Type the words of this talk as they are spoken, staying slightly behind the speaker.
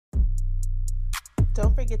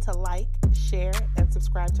Don't forget to like, share, and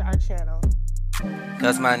subscribe to our channel.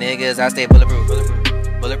 Cause my niggas, I stay bulletproof.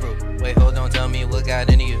 Bulletproof. Wait, hold on, tell me what got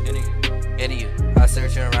into you. Into you. I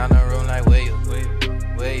search around the room like, where you?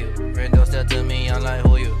 Where you? Friend don't step to me, I'm like,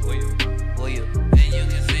 who you? Who you? And you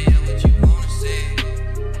can say what you wanna say.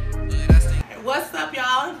 What's up,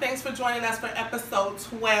 y'all? Thanks for joining us for episode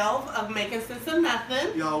 12 of Making Sense of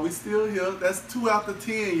Nothing. Y'all, we still here. That's 2 out of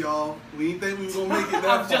 10, y'all. We didn't think we was gonna make it that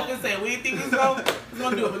far. I was just gonna say, we didn't think we was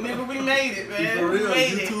gonna do it, but nigga, we made it, man. For real, we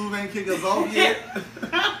made YouTube ain't kick us off yet.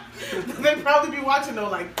 They probably be watching though,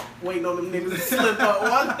 like, waiting on them niggas to slip up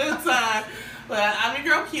one at a time. But I'm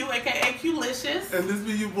your girl Q, aka Qlicious. And this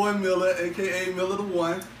be your boy Miller, aka Miller the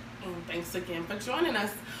One. And thanks again for joining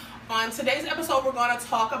us. On today's episode, we're going to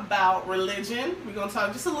talk about religion. We're going to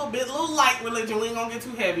talk just a little light religion. We ain't going to get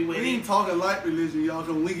too heavy with it. We ain't talking light religion, y'all.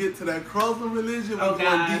 Cause when we get to that Cruslam religion, we're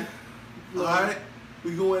going deep. Alright?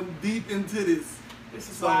 We going deep into this. This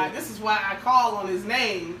is why I call on his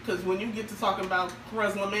name. Because when you get to talking about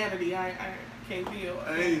Cruslamity, I can't deal.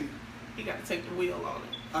 Hey. He got to take the wheel on it.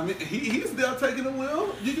 I mean, he's there taking the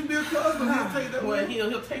wheel. You can be a Cruslam, he'll take that wheel. Well,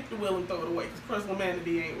 he'll take the wheel and throw it away. Because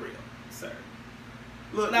Cruslamity ain't real, sir.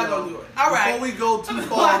 Look, not gonna do it. All right. Before we go too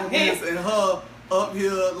far on this and her up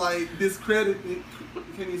here like discrediting,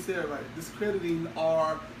 can you say it right? Discrediting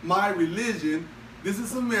my religion. This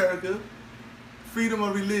is America. Freedom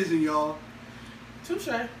of religion, y'all. Touche.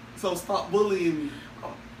 So stop bullying me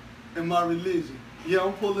and my religion. Yeah,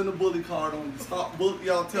 I'm pulling the bully card on you. Stop bullying.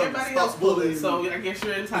 Y'all tell everybody me. Stop bullying. So I guess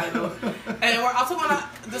you're entitled. And we're also going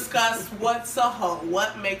to discuss what's a hoe.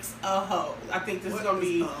 What makes a hoe? I think this is going to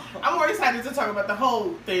be. I'm more excited to talk about the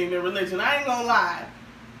hoe thing than religion. I ain't gonna lie.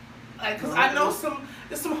 Like, cause I know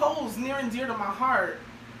there's some hoes near and dear to my heart,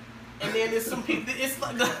 and then there's some people. It's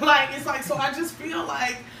like so. I just feel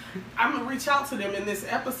like I'm gonna reach out to them in this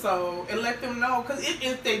episode and let them know. Cause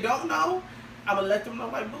if they don't know, I'm gonna let them know,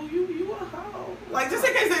 like, boo, you a hoe. Like, just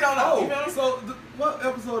in case they don't know. Oh, you know? So what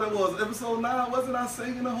episode that was? Episode 9? Wasn't I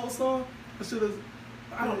singing the whole song? I should have.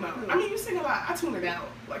 I don't know. I mean, you sing a lot. I tune it out.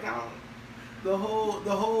 Like, I don't. The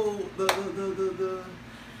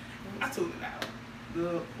I tune it out.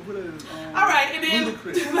 What is all right, and then.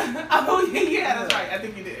 Oh yeah, that's right. I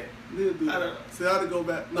think you did. Did I don't know. So I had to go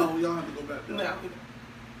back. No, y'all have to go back. No.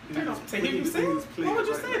 To hear you sing? Why would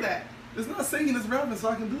you say that? It's not singing, it's rapping, so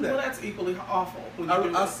I can do that. Well, that's equally awful. When you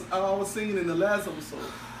I was singing in the last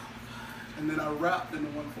episode, and then I rapped in the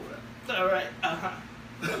one for that. All right.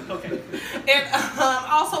 Okay. And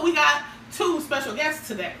also, we got 2 special guests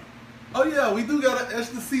today. Oh yeah, we do got an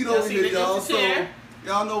extra seat over here, y'all. So chair.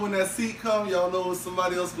 y'all know when that seat comes, y'all know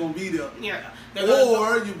somebody else gonna be there. Yeah.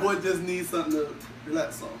 Or your boy just needs something to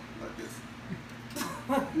relax on, like this.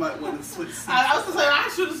 Might want to switch seats. I was gonna say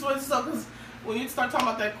I should have switched up because when you start talking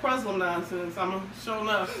about that Cruslam nonsense, I'm sure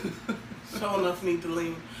enough need to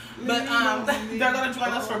lean. But they're gonna join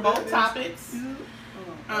us for both topics.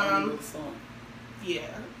 Yeah.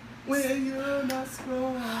 When you're not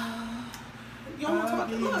strong. You don't want to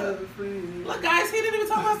talk about this. Look, guys, he didn't even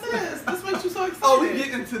talk about this. This makes you so excited. Oh, we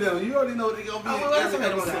getting to them. You already know they're going to be in every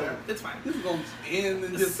episode. It's fine. This is going to end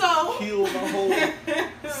and just kill the whole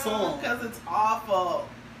song. Because it's awful.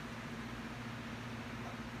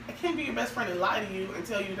 I can't be your best friend and lie to you and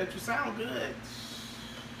tell you that you sound good.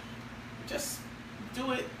 Just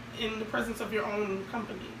do it in the presence of your own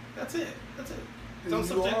company. That's it. Don't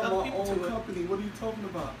subject other people to it. Company. What are you talking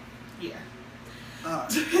about? Yeah.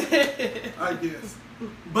 I guess.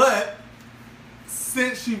 But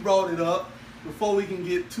since she brought it up, before we can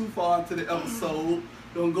get too far into the episode,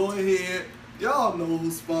 gonna go ahead. Y'all know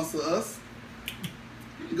who sponsor us.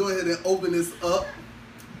 Go ahead and open this up.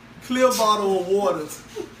 Clear bottle of water.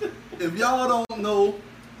 If y'all don't know,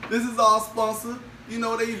 this is our sponsor. You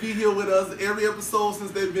know they be here with us every episode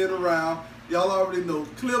since they've been around. Y'all already know.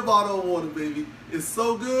 Clear bottle of water, baby. It's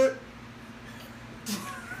so good.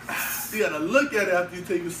 You gotta look at it after you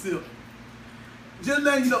take a sip. Just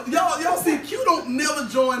letting you know, y'all see, Q don't never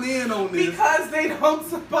join in on this because they don't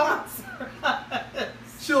sponsor us.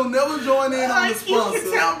 She'll never join in on the sponsor. You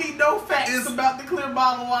can tell me no facts about the Clear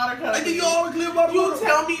Bottle Water Company. And you always Clear Bottle Water. You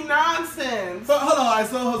tell me nonsense. So hold on, all right,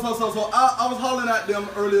 so I was hollering at them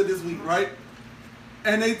earlier this week, right?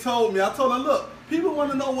 And they told me, I told them, look, people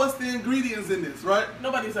want to know what's the ingredients in this, right?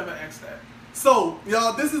 Nobody's ever asked that. So,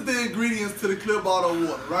 y'all, this is the ingredients to the Clear Bottle of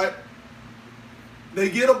Water, right? They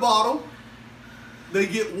get a bottle, they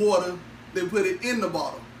get water, they put it in the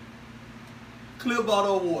bottle. Clear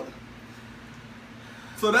bottle of water.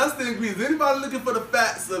 So that's the ingredients. Anybody looking for the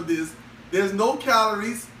facts of this, there's no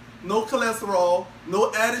calories, no cholesterol,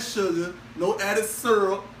 no added sugar, no added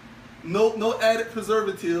syrup, no added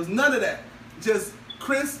preservatives, none of that. Just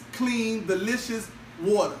crisp, clean, delicious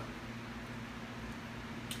water.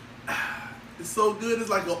 It's so good, it's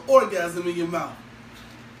like an orgasm in your mouth.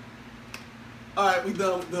 Alright, we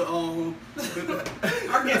done with the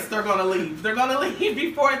Our guests are gonna leave. They're gonna leave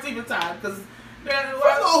before it's even time, because first of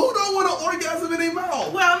all, who don't want an orgasm in their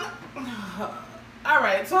mouth? Well,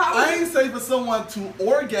 alright, so I ain't say for someone to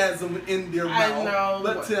orgasm in their mouth, I know,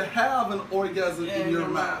 but to have an orgasm in your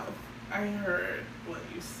mouth. I heard what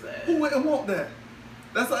you said. Who wouldn't want that?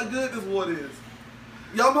 That's how good this water is.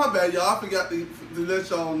 Y'all, my bad, y'all. I forgot to let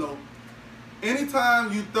y'all know.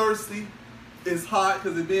 Anytime you thirsty, it's hot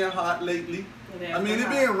because it's been hot lately. It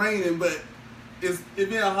been raining, but it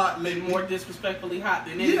been hot lately. More disrespectfully hot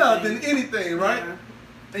than anything. Yeah, than anything, right? Yeah.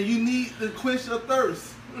 And you need to quench your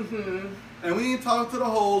thirst. Mm-hmm. And we ain't talking to the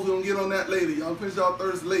hoes. We're going to get on that later. Y'all quench y'all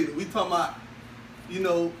thirst later. We talking about,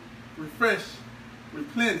 refresh,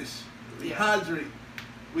 replenish, rehydrate.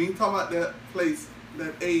 We ain't talking about that place,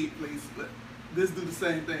 that aid place. But this do the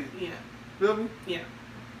same thing. Yeah. Feel me? Yeah.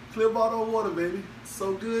 Clear bottle of water, baby.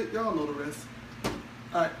 So good. Y'all know the rest.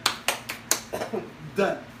 All right.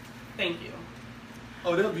 Done. Thank you.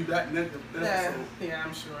 Oh, they'll be back next episode. Yeah,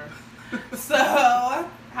 I'm sure. So,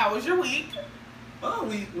 how was your week?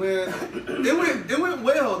 Oh, it went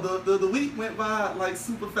well. The week went by like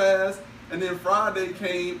super fast, and then Friday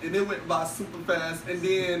came and it went by super fast, and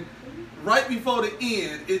then right before the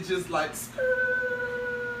end, it just like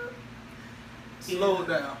slowed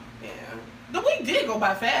down. Yeah. The week did go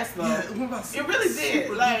by fast though. Yeah, it went by super, it really did.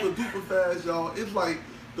 Super like duper fast, y'all. It's like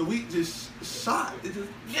the week just shot. It just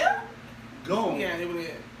gone. Yeah, it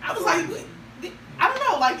did. I was like, I don't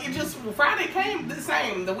know. Like it just Friday came the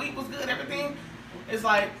same. The week was good. Everything. It's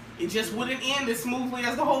like it just wouldn't end as smoothly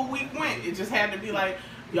as the whole week went. It just had to be like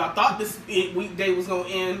y'all thought this weekday was gonna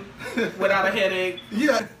end without a headache.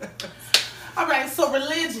 Yeah. All right. So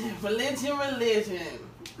religion.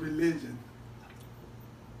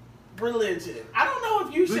 I don't know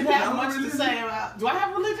if you should have much to say about. Do I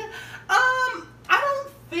have religion? I don't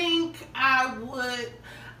think I would.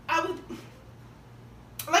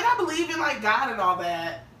 Like I believe in like God and all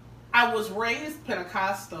that. I was raised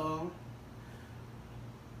Pentecostal,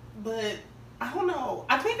 but I don't know.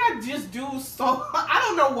 I think I just do so. I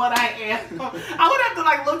don't know what I am. I would have to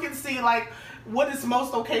like look and see like what is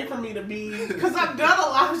most okay for me to be, because I've done a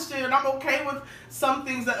lot of shit and I'm okay with some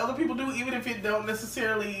things that other people do, even if it don't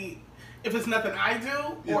necessarily, if it's nothing I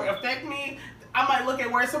do or affect me. I might look at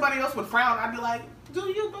where somebody else would frown. I'd be like, do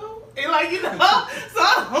you boo? And like, so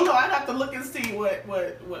I don't know. I'd have to look and see what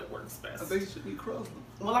works best. I think it should be Muslim.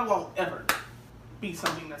 Well, I won't ever be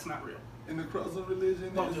something that's not real. In the Muslim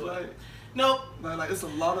religion, Don't it's do like, it. Nope. Like it's a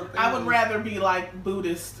lot of things. I would rather be like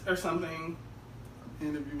Buddhist or something.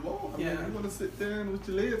 And if you want, I Yeah. mean, you want to sit there and with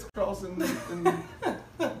your legs crossed and like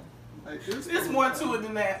this. There's more to it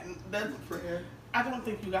than that. That's, Praying. I don't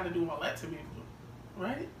think you got to do all that to be able to,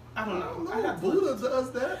 right? I don't know. I Buddha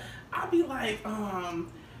does that. I'd be like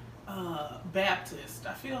Baptist.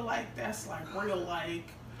 I feel like that's like real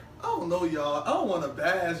like. I don't know, y'all. I don't want to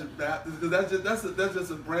bash Baptists because that's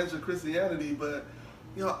just a branch of Christianity. But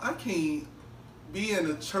y'all, I can't be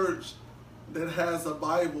in a church that has a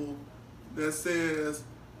Bible that says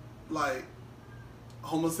like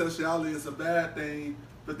homosexuality is a bad thing,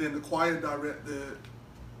 but then the choir director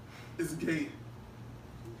is gay.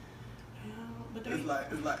 But It's like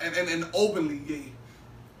and openly gay.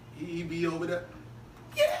 He be over there.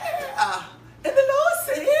 Yeah, and the Lord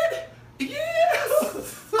said, yeah,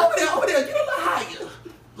 over there, get a little higher.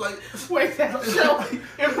 Like, wait, that show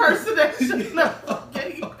impersonation. No,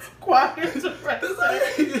 gay choir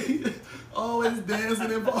director. Always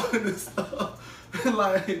dancing and falling and stuff.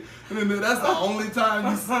 Like, and then that's the only time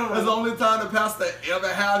that's the only time the pastor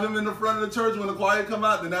ever have him in the front of the church when the choir come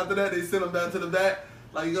out. Then after that, they send him back to the back.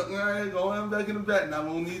 Like, go on back in the back. Now, we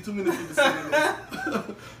won't need too many people singing this.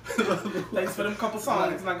 Thanks for them couple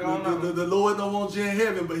songs. Not going on. The Lord don't want you in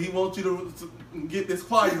heaven, but He wants you to get this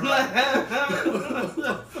choir right.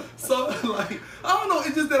 So, like, I don't know.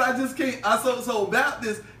 It's just that I just can't. So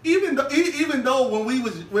Baptist. Even though when we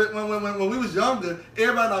was younger,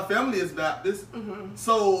 everybody in our family is Baptist. Mm-hmm.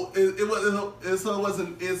 So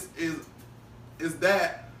it's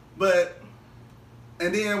that. But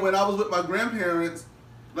and then when I was with my grandparents,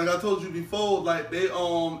 like I told you before, like they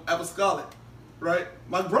apostolic, right?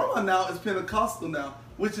 My grandma now is Pentecostal now,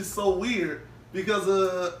 which is so weird because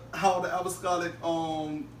of how the apostolic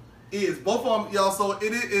is. Both of them, y'all. So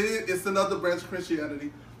it's another branch of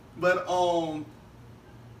Christianity, but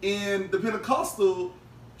in the Pentecostal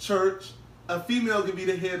church, a female can be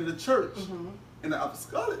the head of the church. Mm-hmm. In the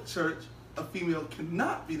apostolic church, a female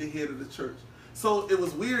cannot be the head of the church. So it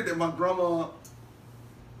was weird that my grandma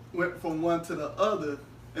went from one to the other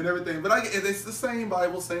and everything. But it's the same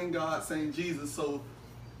Bible, same God, same Jesus. So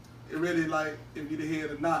it really like if you're the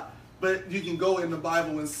head or not. But you can go in the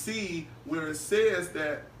Bible and see where it says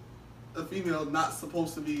that a female is not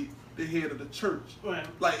supposed to be the head of the church. Right.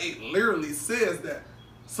 Like it literally says that.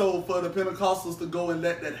 So for the Pentecostals to go and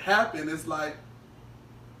let that happen, it's like,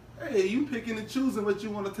 hey, you picking and choosing what you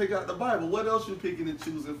want to take out the Bible. What else you picking and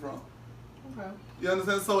choosing from? Okay. You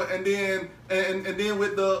understand? So and then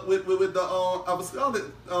with the apostolic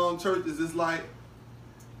churches, it's like,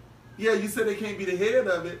 yeah, you said they can't be the head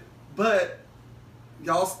of it, but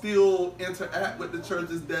y'all still interact with the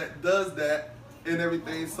churches that does that and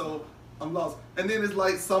everything. So I'm lost. And then it's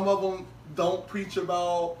like some of them don't preach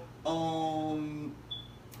about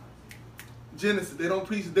Genesis. They don't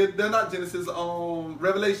preach. They're not Genesis.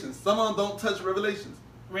 Revelations. Some of them don't touch Revelations.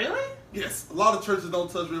 Really? Yes, a lot of churches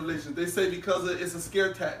don't touch Revelation. They say because it's a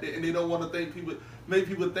scare tactic, and they don't want to make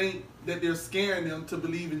people think that they're scaring them to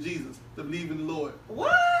believe in Jesus, to believe in the Lord.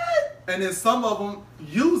 What? And then some of them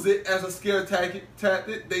use it as a scare tactic.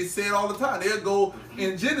 They say it all the time. They'll go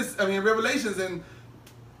in Revelations, and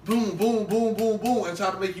boom, boom, boom, boom, boom, and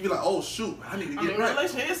try to make you be like, oh shoot, I need to get right.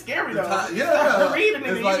 Revelation is scary though. Yeah, reading it,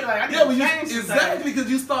 and like, you be like, I need to change exactly,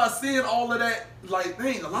 because you start seeing all of that. Like,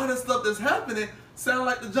 dang, a lot of stuff that's happening sound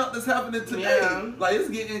like the junk that's happening today. Yeah. Like it's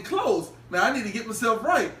getting close. Man, I need to get myself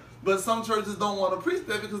right. But some churches don't want to preach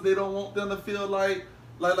that because they don't want them to feel like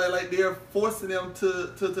they're forcing them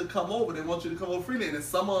to come over. They want you to come over freely. And then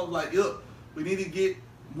some of them like, look, we need to get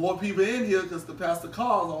more people in here because the pastor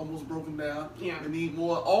car's almost broken down. Yeah. We need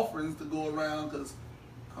more offerings to go around because,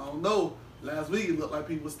 I don't know, last week it looked like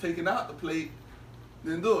people was taking out the plate,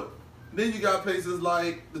 didn't do it. Then you got places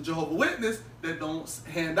like the Jehovah's Witness that don't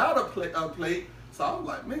hand out a plate. So I was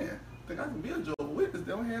like, man, I think I can be a Jehovah's Witness.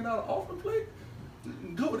 They don't hand out an offering plate.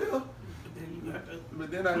 Go there.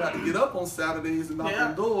 But then I got to get up on Saturdays and knock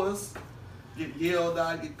on doors, get yelled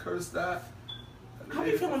at, get cursed at. I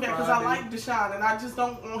be feeling bad because I like Deshaun and I just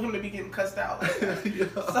don't want him to be getting cussed out like that. Yeah.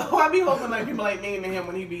 So I be hoping like people like mean to him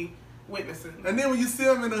when he be witnessing. And then when you see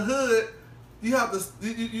him in the hood, you have to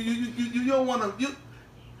you don't want to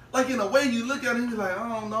like in a way you look at him and you're like,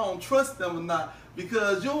 I don't trust them or not,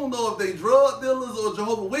 because you don't know if they drug dealers or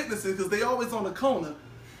Jehovah's Witnesses because they always on the corner.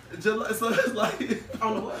 So it's like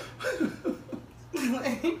On the what?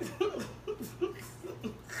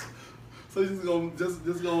 So he's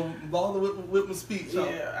just gonna bother with my speech.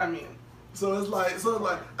 Yeah, I mean. So it's like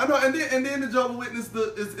I know, and then the Jehovah's Witness,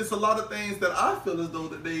 it's a lot of things that I feel as though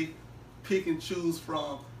that they pick and choose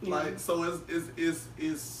from. Yeah. Like so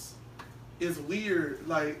it's weird.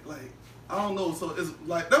 Like I don't know. So it's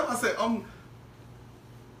like that's why I say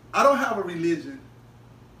I don't have a religion,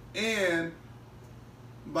 and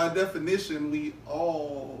by definition we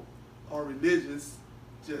all are religious.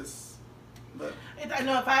 But I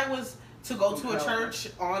know if I was to go to a church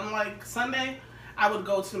on like Sunday, I would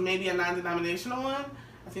go to maybe a non-denominational one.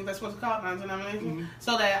 I think that's what it's called, non-denominational, mm-hmm.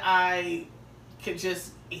 so that I could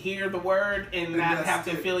just hear the word and not have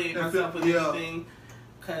to affiliate myself with anything,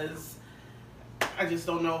 because I just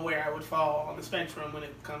don't know where I would fall on the spectrum when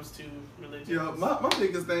it comes to religion. Yeah, my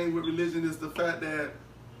biggest thing with religion is the fact that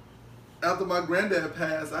after my granddad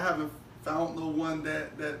passed, I haven't found no one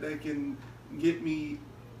that can get me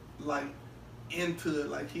like into it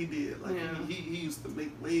like he did. Like he used to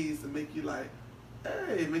make ways to make you like,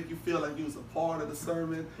 hey, make you feel like you was a part of the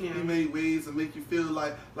sermon. Yeah. He made ways to make you feel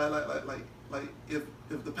like if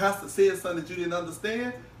the pastor said something that you didn't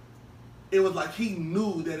understand, it was like he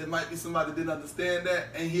knew that it might be somebody that didn't understand that,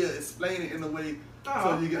 and he'll explain it in a way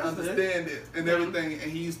so you can understand it and everything. And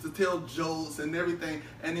he used to tell jokes and everything,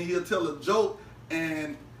 and then he'll tell a joke,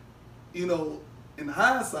 and you know, in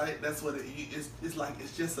hindsight, that's what it's like.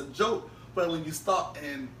 It's just a joke. But when you stop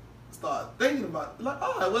and start thinking about it, like,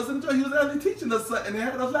 it wasn't a joke. He was actually teaching us something and it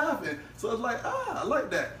had us laughing. So it's like, I like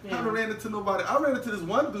that. Yeah. I haven't ran into nobody. I ran into this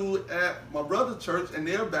one dude at my brother's church, and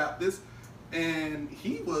they're Baptist, and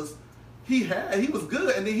he was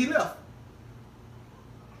good, and then he left.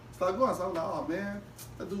 Started going. So I'm like, oh man,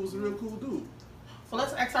 that dude was a real cool dude. So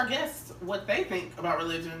let's ask our guests what they think about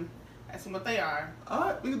religion. Ask them what they are.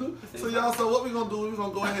 Alright, we can do. So y'all, so what we're gonna do, we're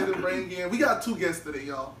gonna go ahead and bring in, we got 2 guests today,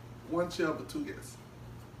 y'all. 1 chair but 2 guests.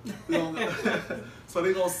 So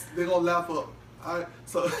they're gonna laugh up. Alright,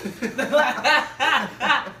 so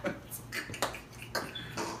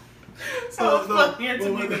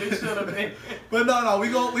But no, we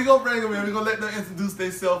gonna bring them in. We gonna let them introduce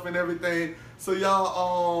themselves and everything. So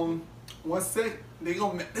y'all, 1 sec, they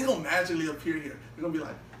gonna magically appear here. They're gonna be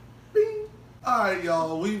like, bing. All right,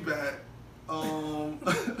 y'all, we back.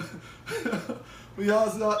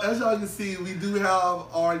 As y'all can see, we do have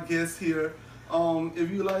our guests here.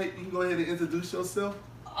 If you like, you can go ahead and introduce yourself.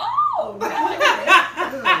 Oh,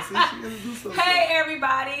 Yeah, see, she introduced herself. Hey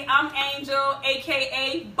everybody, I'm Angel,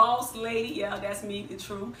 aka Boss Lady. Yeah, that's me, the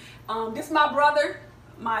truth. This is my brother,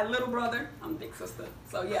 my little brother. I'm big sister.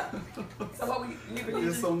 So yeah. So what we religion?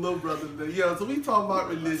 There's some little brothers there. Yeah, so we talk about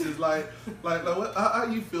religions. Like what? How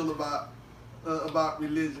you feel about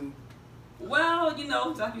religion? Well, you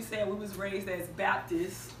know, like you said, we was raised as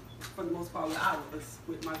Baptists for the most part. Where I was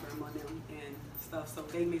with my grandma and them and stuff. So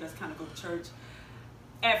they made us kind of go to church.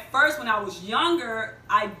 At first, when I was younger,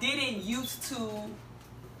 I didn't used to.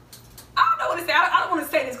 I don't know what to say. I don't want to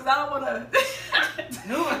say this because I don't want to.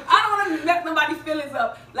 I don't want to mess nobody's feelings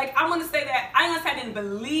up. Like I want to say that I ain't gonna say I didn't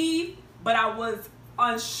believe, but I was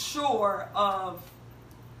unsure of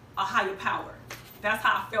a higher power. That's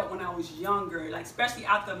how I felt when I was younger. Like especially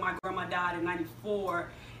after my grandma died in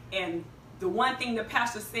 '94, and the one thing the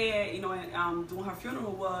pastor said, you know, during her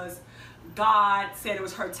funeral was, God said it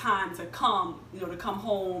was her time to come, you know, to come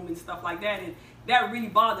home and stuff like that. And that really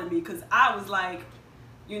bothered me because I was like,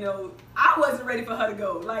 you know, I wasn't ready for her to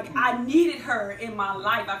go. Like, I needed her in my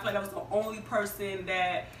life. I feel like I was the only person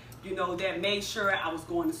that, you know, that made sure I was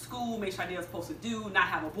going to school, made sure I did what I was supposed to do, not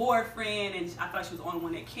have a boyfriend. And I felt like she was the only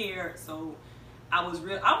one that cared. So I was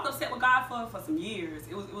upset with God for some years.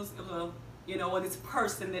 It was a, you know, this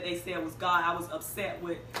person that they said was God, I was upset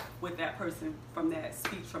with that person from that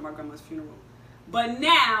speech from my grandma's funeral. But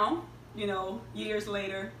now, you know, years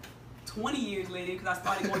later, 20 years later, because I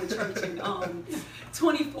started going to church in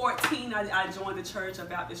 2014, I joined the church, a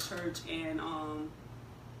Baptist church, and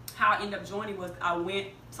how I ended up joining was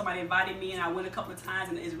somebody invited me, and I went a couple of times,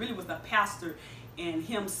 and it really was the pastor. And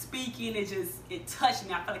him speaking, it touched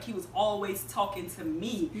me. I felt like he was always talking to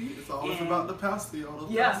me. It's always about the pastor, all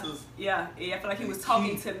those yeah, pastors. Yeah. I felt like he was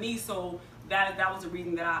talking to me. So that was the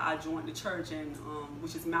reason that I joined the church, and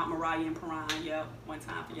which is Mount Moriah in Paran. Yeah, one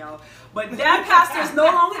time for y'all. But that pastor is no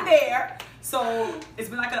longer there. So it's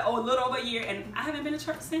been like a little over a year, and I haven't been to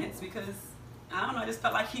church since because I don't know. I just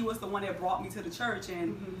felt like he was the one that brought me to the church,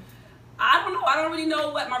 and. I don't know. I don't really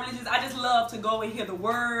know what my religion is. I just love to go and hear the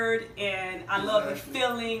word, and I love the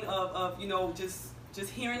feeling of you know just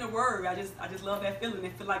hearing the word. I just love that feeling. I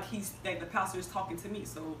feel like that the pastor is talking to me.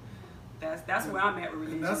 So that's where I'm at with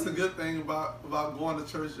religion. And that's the good thing about going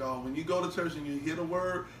to church, y'all. When you go to church and you hear the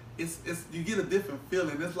word, it's you get a different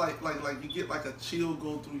feeling. It's like you get like a chill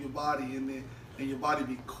go through your body, and your body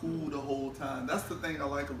be cool the whole time. That's the thing I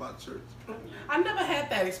like about church. I never had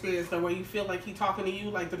that experience though, where you feel like he talking to you,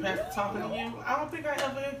 like the pastor talking to you. I don't think I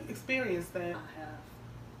ever experienced that. I have.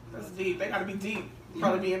 That's deep. They gotta be deep.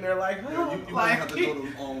 Probably be in there like, oh, you might have to go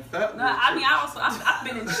to fat. No, I mean,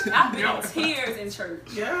 I've been in tears in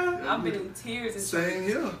church. Yeah, I've been in tears in church. Same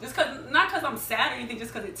here. Just not because I'm sad or anything,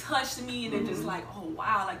 just because it touched me, and then just like, oh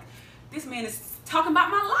wow, like this man is talking about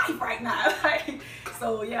my life right now. Like,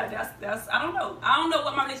 so yeah, that's I don't know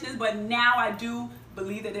what my religion is, but now I do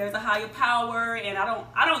believe that there's a higher power, and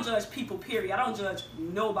I don't judge people, period. I don't judge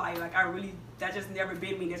nobody. Like that just never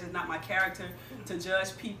been me. That's just not my character to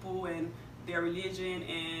judge people and their religion.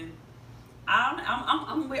 And I'm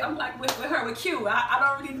like with her, with Q. I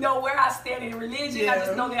don't really know where I stand in religion. Yeah. I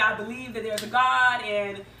just know that I believe that there's a God,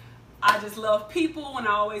 and I just love people, and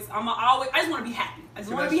I just want to be happy. I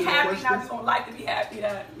just want to be happy, and I just want life to be happy.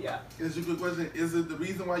 Yeah. It's a good question. Is it the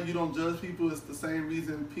reason why you don't judge people is the same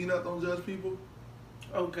reason Peanut don't judge people?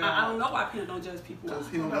 Okay. I don't know why Peanut don't judge people. Because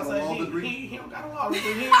he don't got a law degree? He don't got a law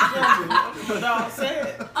degree. He ain't judging. That's what dog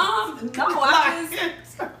said. No,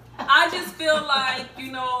 I just feel like,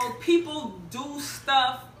 you know, people do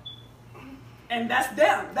stuff, and that's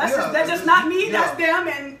them. That's just not me. Yeah. That's them,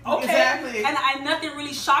 and okay. Exactly. And nothing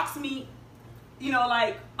really shocks me. You know,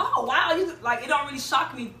 like, oh wow, it don't really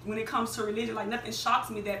shock me when it comes to religion. Like nothing shocks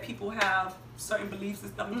me that people have certain beliefs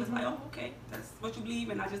and stuff. I'm just like, oh, okay, that's what you believe,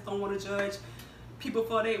 and I just don't want to judge people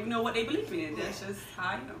for what they believe in. That's just how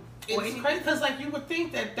I know. It's crazy because like you would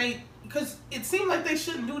think that because it seemed like they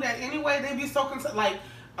shouldn't do that anyway. They'd be so concerned, like.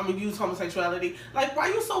 I mean, use homosexuality. Like, why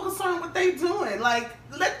are you so concerned with what they doing? Like,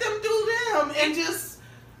 let them do them and just.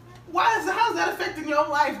 How's that affecting your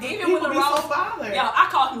life? Even with Ross, so bothered. Yeah, I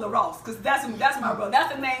call him Lil Ross because that's my brother.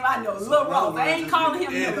 That's the name I know, Lil Ross. I ain't calling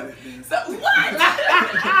him Lil. So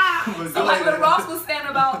what? So like what Ross was saying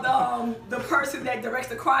about the person that directs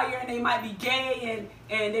the choir, and they might be gay,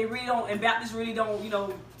 and they really don't, and Baptists really don't, you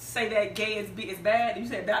know, say that gay is bad. You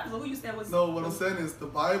said Baptist. Who you said was? No, what I'm saying is the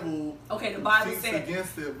Bible. Okay, the Bible speaks said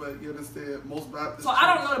against it, but you understand most Baptists. So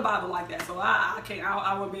I don't know the Bible like that, so I can't.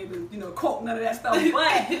 I wouldn't be able to, you know, quote none of that stuff.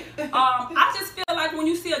 But I just feel like when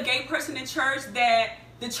you see a gay person in church that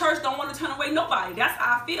the church don't want to turn away nobody. That's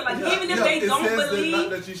how I feel. Like even if yeah, they don't believe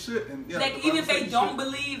that you shouldn't. Yeah, like even if they don't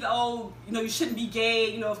believe, oh, you know, you shouldn't be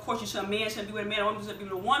gay. You know, of course, a man shouldn't be with a man, a woman shouldn't be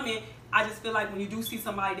with a woman. I just feel like when you do see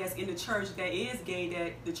somebody that's in the church that is gay,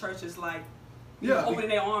 that the church is like, you know, opening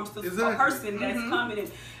their arms to a person that's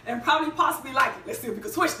coming and probably possibly like, let's see if we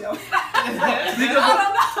can switch them. I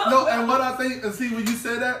don't know. No, and what I think, and see when you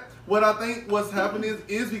say that, what I think what's happening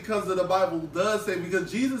is because of the Bible does say,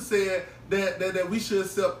 because Jesus said that we should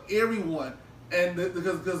accept everyone. And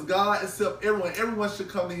because God accepts everyone should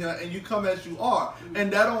come to Him, and you come as you are.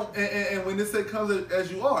 And that don't and when they say come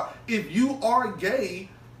as you are, if you are gay,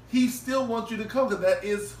 He still wants you to come, because that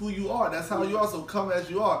is who you are. That's how you are. So come as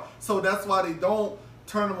you are. So that's why they don't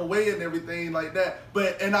turn them away and everything like that.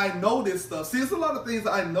 And I know this stuff. See, it's a lot of things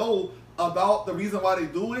I know about the reason why they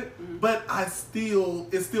do it, but I still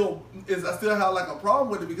have like a problem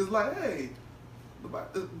with it, because like, hey,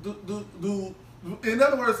 in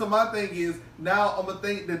other words, so my thing is now I'm gonna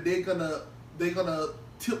think that they're gonna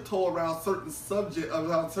tiptoe around certain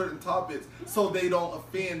around certain topics, so they don't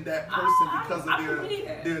offend that person because of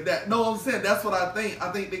their that. No, I'm saying that's what I think.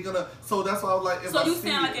 I think they're gonna. So that's why I was like. So you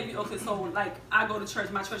saying like so like I go to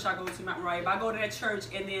church, my church I go to, right? If I go to that church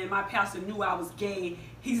and then my pastor knew I was gay,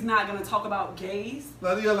 he's not gonna talk about gays.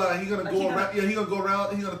 Like, yeah, like he's gonna go around. Yeah, he's gonna go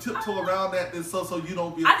around. He's gonna tiptoe around that, and so you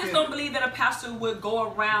don't be offended. I just don't believe that a pastor would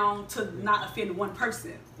go around to not offend one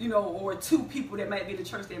person, you know, or two people that might be in the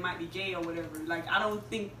church that might be gay or whatever. Like I don't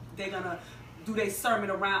think they're gonna do their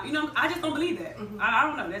sermon around. You know, I just don't believe that. I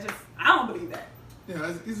don't know. I don't believe that.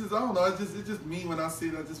 Yeah, it's just I don't know. It's just me when I see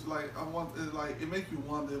it. I just like I want it, like it makes you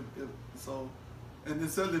wonder if so, and then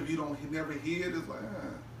suddenly if you don't never hear it, it's like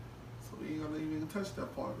so we ain't gonna even touch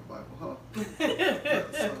that part of the Bible, huh?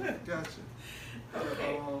 So, gotcha.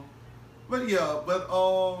 Okay. But y'all,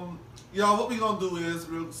 what we gonna do is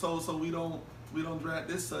so we don't drag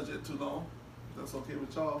this subject too long. If that's okay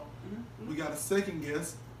with y'all. We got a second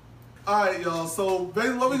guest. All right, y'all. So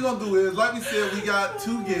basically, what we're gonna do is, like we said, we got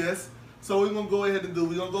two guests. So we're gonna go ahead and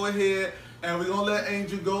we're gonna go ahead and we're gonna let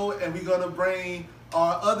Angel go, and we're gonna bring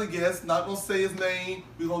our other guest. Not gonna say his name.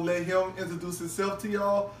 We're gonna let him introduce himself to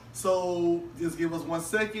y'all. So just give us 1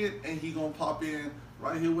 second, and he gonna pop in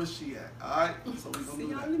right here where she at. All right. So we're gonna do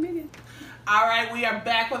that. In a minute. All right, we are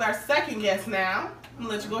back with our second guest now. I'm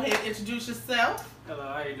gonna let you go ahead and introduce yourself. Hello,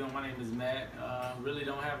 how you doing? My name is Matt. Really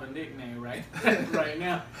don't have a nickname right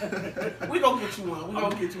now. We gonna get you one. We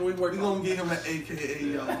gonna get you one. We're gonna get him an AKA,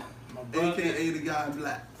 y'all. AKA the guy in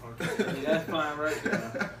black. Okay, yeah, that's fine right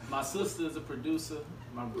there. My sister is a producer.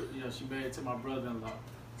 She married to my brother-in-law.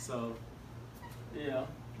 So, yeah.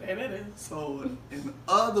 There it is. So, in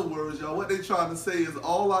other words, y'all, what they trying to say is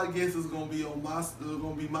all our guests is gonna be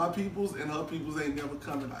my peoples, and her peoples ain't never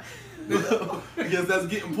coming out. I guess that's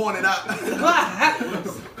getting pointed out. My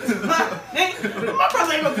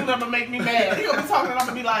brother ain't gonna do nothing but make me mad. He gonna be talking, and I'm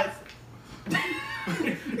gonna be like.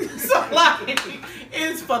 So like,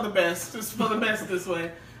 it's for the best. It's for the best this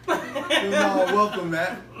way. Welcome,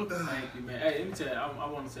 Matt. Thank you, man. Hey, let me tell you, I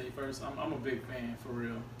want to say first, I'm a big fan for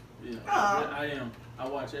real. Yeah, I am. I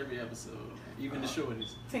watch every episode, even the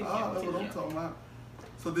shorties. That's what I'm talking about.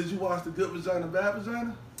 So did you watch The Good Vagina, Bad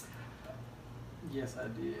Vagina? Yes, I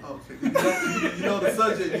did. Okay. You know the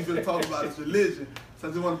subject you've been talking about is religion. So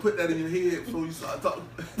I just want to put that in your head before you start talking.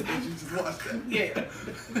 That you just watched that. Yeah.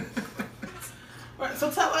 Right,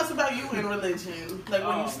 so tell us about you and religion. Like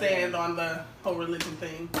when you stand on the whole religion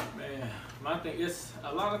thing. Man, my thing is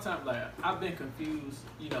a lot of times, like I've been confused,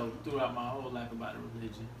 throughout my whole life about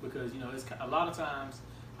religion, because it's a lot of times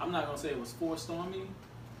I'm not gonna say it was forced on me,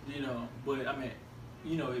 but I mean,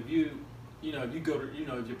 if you go to,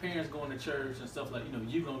 if your parents going to church and stuff like,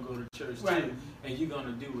 you're gonna go to church too, and you're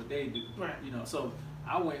gonna do what they do, right? So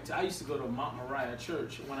I used to go to Mount Moriah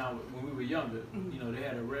Church when we were younger. They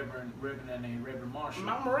had a reverend named Reverend Marshall.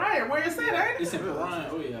 Mount Moriah, where is that? Ain't it? It's in Orion.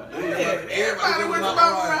 Oh yeah. Everybody went to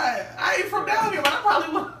Mount Moriah. I ain't from down here, but I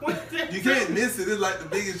probably went there. You can't miss it. It's like the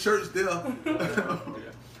biggest church there. Yeah.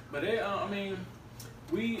 But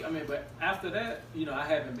but after that, I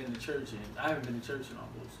haven't been to church in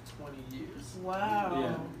almost 20 years. Wow.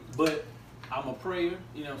 Yeah. But I'm a prayer.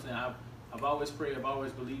 You know what I'm saying? I've always prayed. I've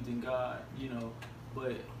always believed in God.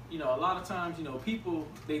 But a lot of times, people,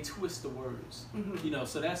 they twist the words.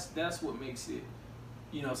 So that's what makes it.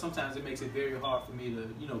 Sometimes it makes it very hard for me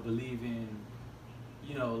to believe in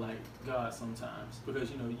like God sometimes, because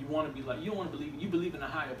you want to be like, you want to believe in a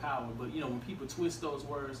higher power, but when people twist those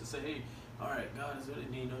words and say, hey, all right, God is,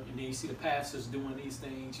 and then you see the pastors doing these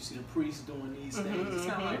things, you see the priests doing these things. It's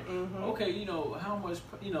kind of like, okay, how much,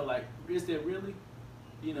 like, is there really?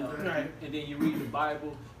 You know, right. And then you read the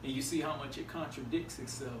Bible and you see how much it contradicts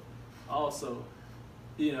itself. Also,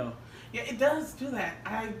 you know. Yeah, it does do that.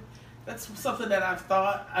 That's something that I've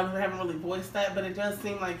thought. I haven't really voiced that, but it does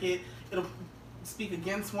seem like it'll speak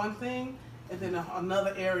against one thing, and then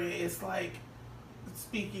another area is like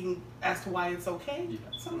speaking as to why it's okay.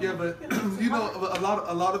 Yeah, but you know, a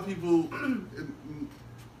lot of people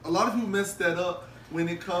mess that up when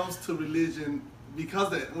it comes to religion, because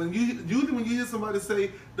that when you hear somebody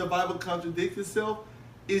say the Bible contradicts itself,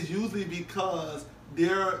 it's usually because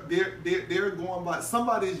they're going by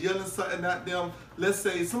somebody's yelling something at them. Let's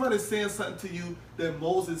say somebody's saying something to you that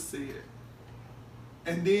Moses said,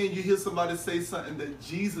 and then you hear somebody say something that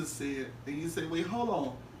Jesus said, and you say, wait, hold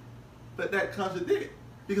on, but that contradicts.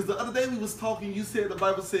 Because the other day we was talking, you said the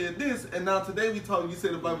Bible said this, and now today we talking, you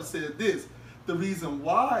said the Bible said this. The reason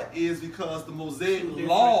why is because the Mosaic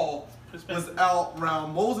law was out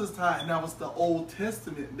around Moses' time, and that was the Old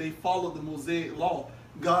Testament. They followed the Mosaic law.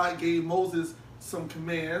 God gave Moses some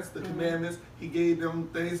commands, the commandments. He gave them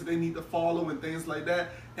things that they need to follow and things like that,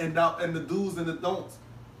 and the do's and the don'ts.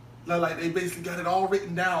 Like they basically got it all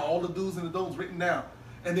written down, all the do's and the don'ts written down.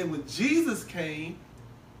 And then when Jesus came,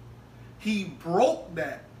 he broke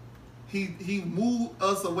that. He moved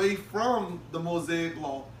us away from the Mosaic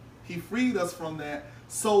law. He freed us from that.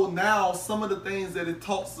 So now some of the things that it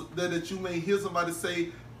talks that you may hear somebody say,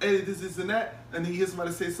 hey, this and that, and then you hear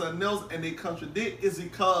somebody say something else and they contradict, is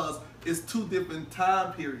because it's two different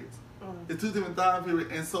time periods. It's two different time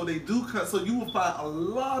periods, and so they do. So you will find a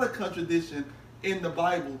lot of contradiction in the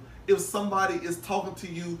Bible if somebody is talking to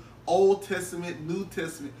you Old Testament, New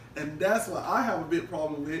Testament. And that's what I have a big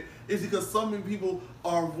problem with, is because so many people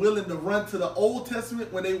are willing to run to the Old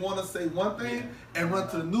Testament when they want to say one thing, and run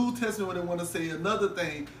to the New Testament when they want to say another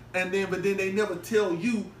thing, but then they never tell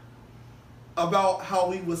you about how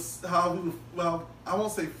we well, I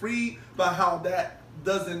won't say free, but how that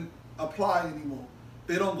doesn't apply anymore.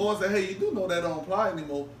 They don't go and say, hey, you do know that don't apply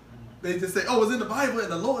anymore. They just say, oh, it's in the Bible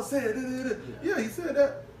and the Lord said it. Yeah, he said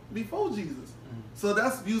that before Jesus. So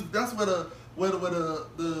that's where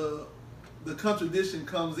the contradiction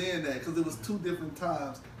comes in at, because it was two different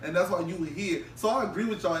times, and that's why you would hear. So I agree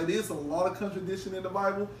with y'all. It is a lot of contradiction in the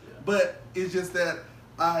Bible, but it's just that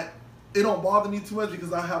it don't bother me too much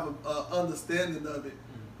because I have a understanding of it.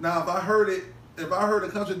 Now, if I heard a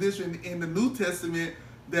contradiction in the New Testament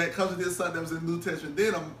that contradicts something that was in the New Testament,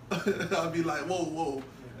 then I'll be like, whoa.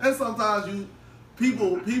 And sometimes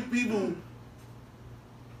people.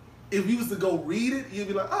 If you was to go read it, you'd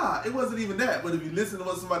be like, it wasn't even that. But if you listen to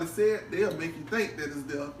what somebody said, they'll make you think that it's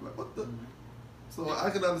there. Like, what the? So I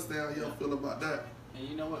can understand how y'all feel about that. And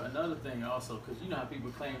you know what? Another thing also, because you know how people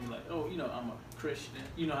claim like, oh, you know, I'm a Christian.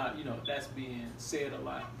 You know how, you know, that's being said a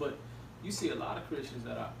lot. But you see a lot of Christians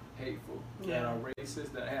that are hateful, that are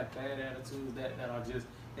racist, that have bad attitudes, that are just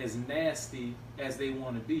as nasty as they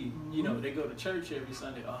want to be. You know, they go to church every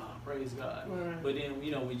Sunday. Praise God. But then,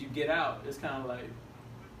 you know, when you get out, it's kind of like,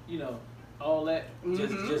 you know, all that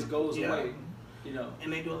just goes away, you know.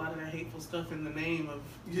 And they do a lot of that hateful stuff in the name of...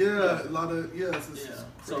 a lot of,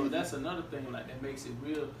 So that's another thing, like, that makes it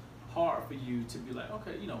real hard for you to be like,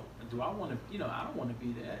 okay, you know, do I want to, you know, I don't want to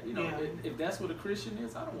be that. You know, if that's what a Christian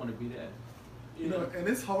is, I don't want to be that. You know, and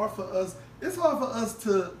it's hard for us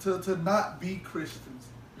to not be Christians.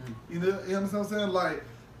 You know what I'm saying? Like,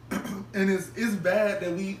 and it's bad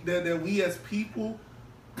that we as people,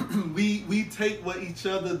 we take what each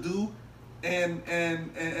other do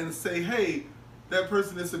and say, hey, that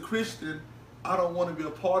person is a Christian, I don't want to be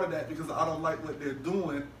a part of that because I don't like what they're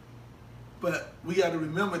doing. But we got to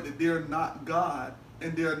remember that they're not God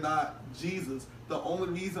and they're not Jesus. The only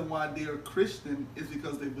reason why they're Christian is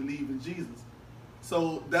because they believe in Jesus.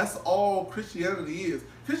 So that's all Christianity is.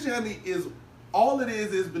 Christianity is, all it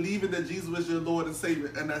is believing that Jesus is your Lord and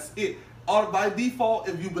Savior, and that's it. By default,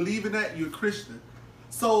 if you believe in that, you're a Christian.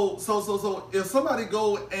 So if somebody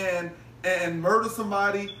go and murder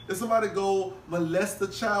somebody, if somebody go molest a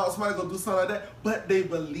child, somebody go do something like that, but they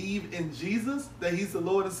believe in Jesus, that He's the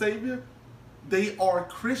Lord and Savior, they are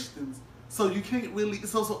Christians. So you can't really,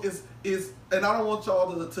 so it's, and I don't want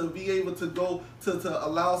y'all to be able to go to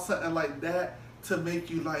allow something like that to make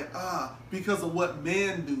you like, because of what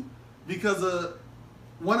men do. Because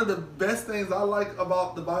one of the best things I like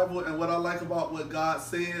about the Bible and what I like about what God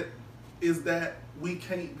said is that we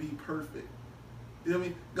can't be perfect. You know what I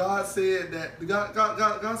mean? God said that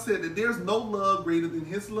there's no love greater than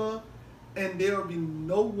His love, and there will be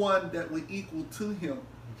no one that will equal to Him.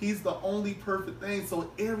 He's the only perfect thing. So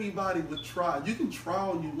everybody would try. You can try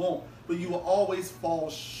all you want, but you will always fall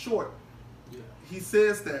short. Yeah. He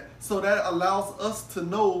says that. So that allows us to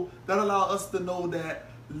know that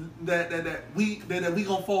that we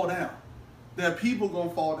gonna fall down. That people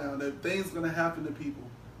gonna fall down. That things gonna happen to people.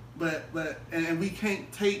 But we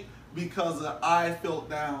can't take because I felt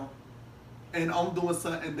down and I'm doing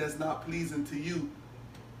something that's not pleasing to you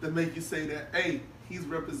to make you say that, hey, he's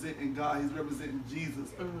representing God, he's representing Jesus.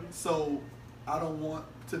 Mm-hmm. So I don't want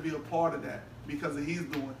to be a part of that because of he's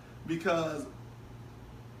doing. Because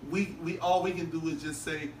we all we can do is just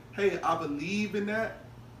say, hey, I believe in that,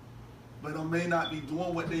 but I may not be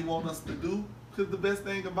doing what they want us to do. Because the best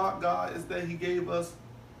thing about God is that he gave us,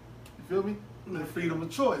 you feel me? The freedom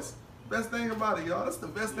of choice. Best thing about it, y'all. That's the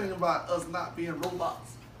best thing about us not being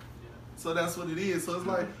robots. So that's what it is. So it's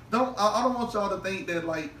like, I don't want y'all to think that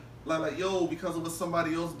like yo, because of what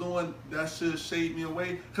somebody else doing, that should shade me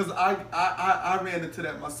away. Because I ran into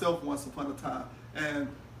that myself once upon a time. And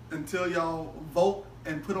until y'all vote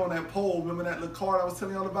and put on that poll, remember that little card I was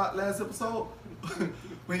telling y'all about last episode?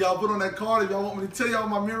 When y'all put on that card, if y'all want me to tell y'all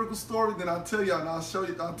my miracle story, then I'll tell y'all and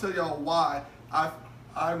I'll tell y'all why I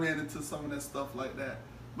ran into some of that stuff like that.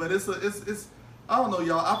 But it's I don't know,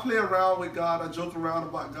 y'all. I play around with God. I joke around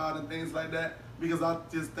about God and things like that because I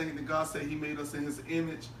just think that God said he made us in his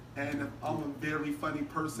image. And if I'm a very funny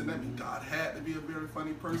person, that means God had to be a very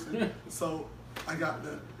funny person. So I got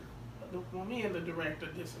the... Well, me and the director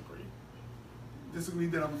disagree. Disagree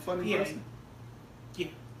that I'm a funny person? Yeah.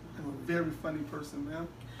 I'm a very funny person, man.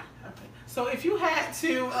 Okay. So if you had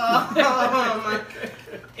to...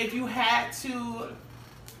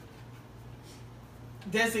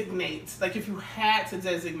 designate, like if you had to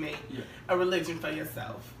designate a religion for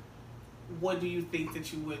yourself, what do you think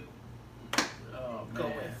that you would go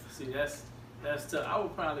with? See, that's tough. I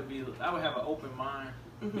would have an open mind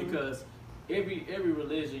because every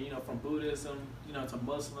religion, from Buddhism, to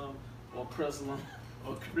Muslim or Muslim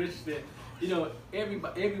or Christian,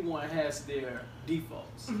 everyone has their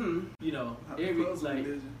defaults.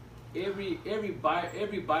 Every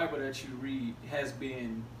Bible that you read has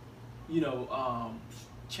been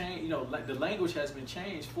change, like the language has been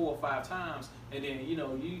changed 4 or 5 times, and then you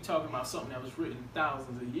talking about something that was written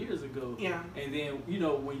thousands of years ago. Yeah. And then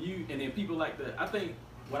people like I think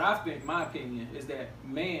my opinion is that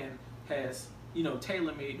man has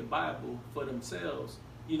tailor-made the Bible for themselves,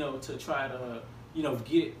 to try to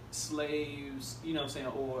get slaves,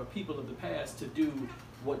 or people of the past to do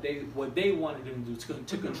what they wanted them to do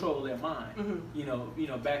to control their mind,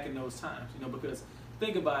 back in those times, because.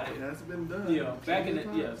 Think about it. That's been done. Back in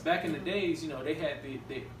the days, they had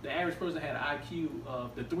the average person had an IQ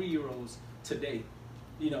of the 3-year-olds today.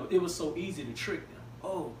 It was so easy to trick them.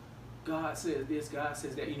 Oh, God says this, God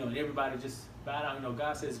says that. And everybody just bow down.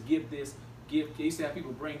 God says give this, give. They used to have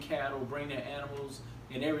people bring cattle, bring their animals,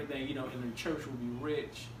 and everything. And the church will be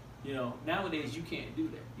rich. Nowadays you can't do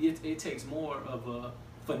that. It takes more of a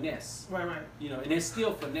finesse. Right. And they're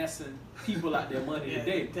still finessing people out their money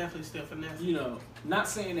today. Definitely still finessing. Not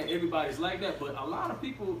saying that everybody's like that, but a lot of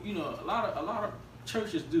people, a lot of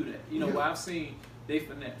churches do that. Where I've seen they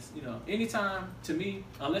finesse. Anytime, to me,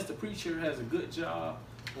 unless the preacher has a good job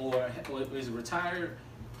or is retired,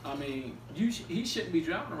 I mean, he shouldn't be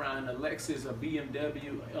driving around in a Lexus, a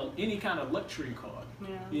BMW, any kind of luxury car.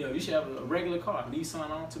 Yeah. You should have a regular car, Nissan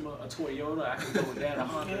Altima, a Toyota. I can go with that, a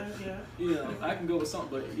Honda. I can go with something,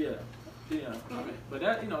 but but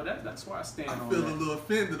that's why I stand on that. I feel a little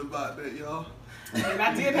offended about that, y'all. And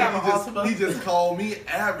I did have an Altima. He just called me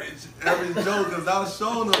average Joe, because I was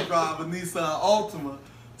showing him drive a Nissan Altima.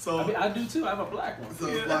 So I mean, I do too. I have a black one. So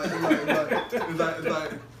it's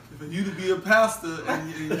like for you to be a pastor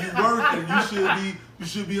and you working, you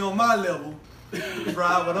should be on my level.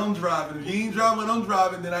 Drive what I'm driving. If you ain't driving what I'm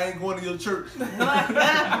driving, then I ain't going to your church.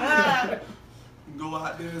 Go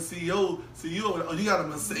out there and see you. Oh, you got a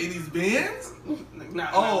Mercedes Benz?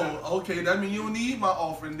 No. Okay. That means you don't need my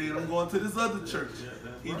offering. Then I'm going to this other church.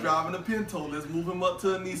 He's driving a Pinto. Let's move him up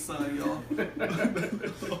to a Nissan, y'all. Do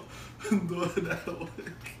it that way.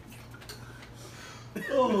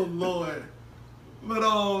 Oh Lord. But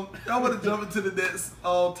I want to jump into the next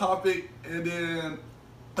topic, and then,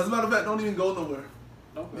 as a matter of fact, don't even go nowhere.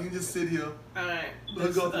 Okay. You can just sit here. All right.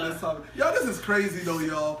 Let's go to the next topic. Y'all, this is crazy though,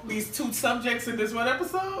 y'all. These 2 subjects in this one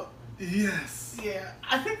episode? Yes. Yeah.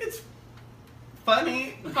 I think it's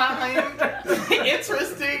funny, fine,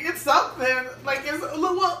 interesting. It's something. Like,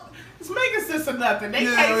 it's making sense of nothing. They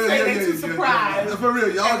can't say they're too surprised. Yeah. For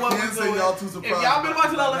real, y'all can't say y'all too surprised. If y'all been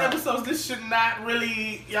watching all the episodes, this should not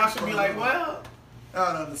really, y'all should be like, well.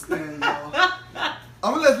 I don't understand, y'all.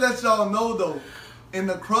 I'm going to let y'all know, though, in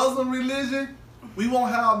the Muslim religion, we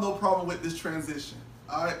won't have no not with this transition.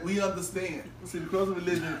 All right, we understand. See, the Muslim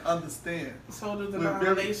religion understand. So do the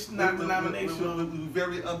denominational. We're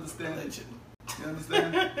very understanding. You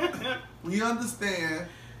understand? We understand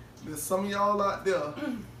that some of y'all out there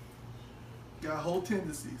got whole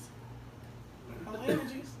tendencies. Whole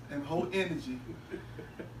energies. And whole energy.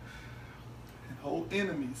 And whole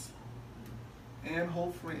enemies. And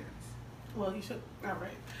whole friends. Well, you should. All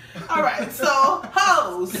right. All right. So,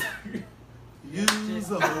 hoes.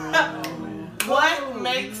 Use a hoe. What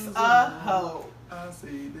makes a hoe? I say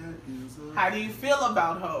that is a. How do you feel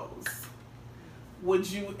about hoes? Would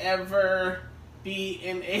you ever be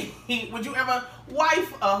in a? Would you ever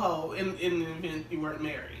wife a hoe in the event you weren't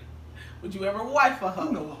married? Would you ever wife a hoe?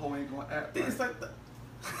 You know a hoe ain't gonna act right. It's like the.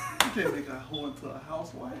 You can't make a hoe into a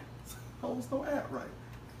housewife. Hoes don't act right.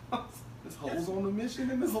 There's hoes on the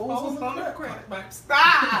mission and there's hoes on the crack pipe.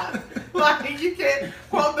 Stop! Like, you can't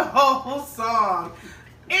quote the whole song.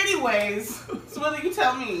 Anyways, Swilly, you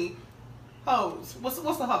tell me, hoes. What's the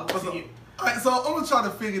hoe to you? Alright, so I'm gonna try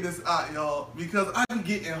to figure this out, y'all, because I be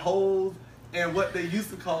getting hoes and what they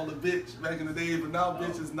used to call a bitch back in the day, but now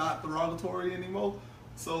bitch is not derogatory anymore.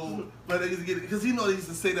 So, but they used to get it, because you know they used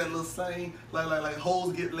to say that little saying, like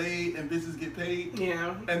hoes get laid and bitches get paid.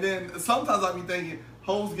 Yeah. And then sometimes I be thinking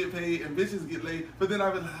hoes get paid and bitches get laid, but then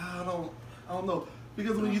I be like, I don't know.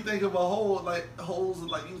 Because when you think of a hoe, like hoes are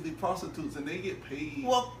like usually prostitutes and they get paid.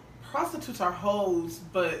 Well, prostitutes are hoes,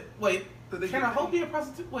 but wait, can a hoe be a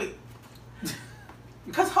prostitute? Wait.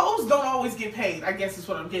 Because hoes don't always get paid, I guess is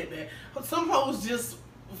what I'm getting at. Some hoes just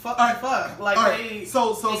fuck. Like they.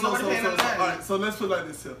 So, alright, so let's put it like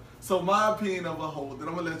this here. So my opinion of a hoe, then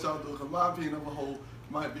I'm gonna let y'all do it, because my opinion of a hoe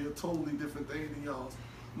might be a totally different thing than y'all's.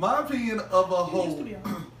 My opinion of a hoe.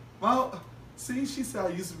 See, she said I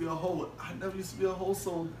used to be a hoe. I never used to be a hoe,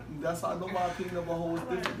 so that's how I know my opinion of a hoe is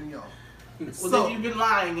different than y'all. Well, so, then you've been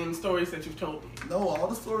lying in stories that you've told me. No, all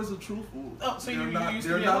the stories are truthful. Oh, so they're not, used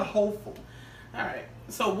they're to be not hopeful. All right.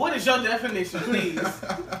 So what is your definition, please?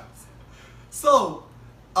 So,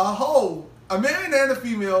 a hoe, a man and a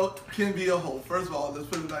female can be a hoe. First of all, let's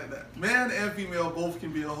put it like that. Man and female both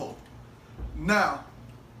can be a hoe. Now,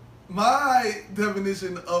 my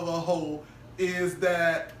definition of a hoe is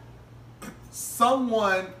that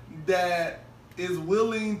someone that is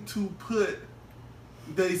willing to put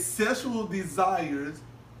their sexual desires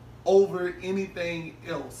over anything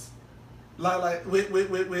else. Like with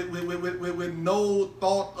no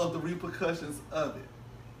thought of the repercussions of it.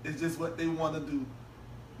 It's just what they want to do.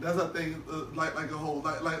 That's a thing, like a whole,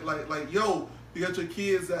 like yo, you got your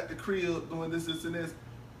kids at the crib doing this, and this.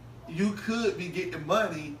 You could be getting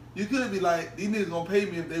money. You could be like, these niggas gonna pay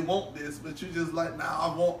me if they want this, but you just like,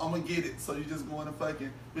 nah, I'm gonna get it. So you just going to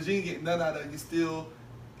fucking, but you ain't getting none out of it. You still,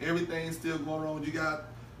 everything's still going wrong. You got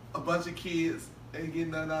a bunch of kids, ain't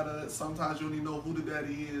getting none out of it. Sometimes you don't even know who the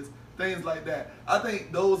daddy is. Things like that. I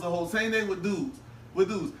think those are whole. Same thing with dudes.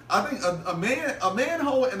 I think a man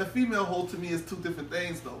hoe and a female hoe to me is two different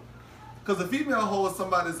things though. Because a female hoe is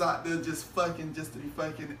somebody that's out there just fucking just to be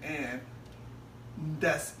fucking, and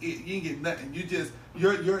that's it. You ain't get nothing. You just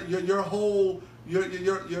your whole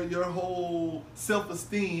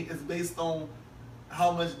self-esteem is based on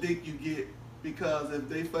how much dick you get. Because if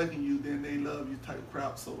they fucking you, then they love you type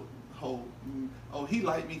crap. So hoe, oh, he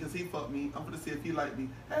like me because he fucked me. I'm gonna see if he like me.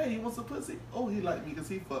 Hey, he wants a pussy. Oh, he like me because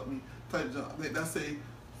he fucked me. Type jump. I think that's a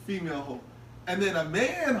female hoe. And then a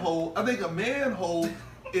man hoe. I think a man hoe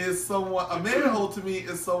is someone. A man hoe to me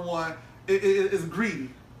is someone is greedy.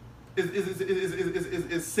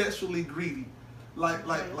 Is sexually greedy. Like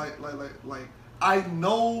I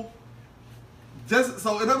know. Just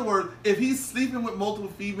so in other words, if he's sleeping with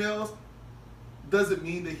multiple females, doesn't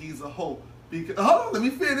mean that he's a hoe. Because hold on, let me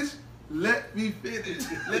finish.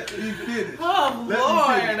 Oh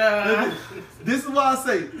Lord! This is why I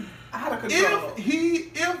say, out of control.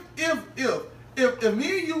 If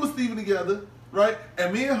me and you were sleeping together, right,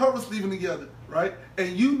 and me and her were sleeping together, right,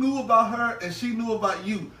 and you knew about her and she knew about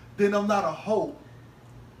you, then I'm not a hoe.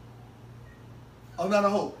 I'm not a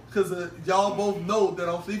hoe because y'all both know that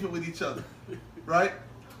I'm sleeping with each other, right?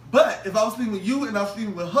 But if I was sleeping with you and I was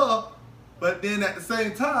sleeping with her, but then at the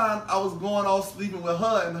same time, I was going off sleeping with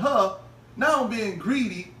her and her. Now I'm being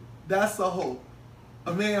greedy. That's a hoe.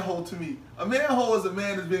 A man hoe to me. A man hoe is a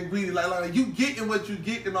man that's being greedy. Like you getting what you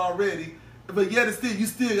getting already, but yet still you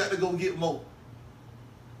still got to go get more.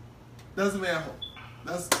 That's a man hoe.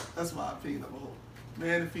 That's my opinion of a hoe.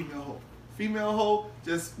 Man and female hoe. Female hoe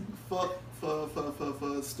just fuck for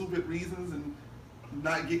stupid reasons and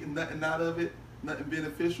not getting nothing out of it, nothing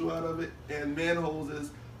beneficial out of it. And man hoes is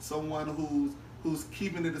someone who's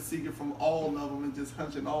keeping it a secret from all of them and just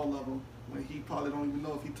hunching all of them when he probably don't even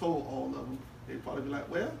know if he told all of them. They'd probably be like,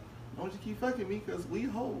 well, don't you keep fucking me because we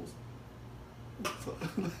hoes. So.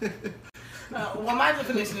 Well, my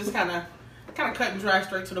definition is kind of kind of cut and dry,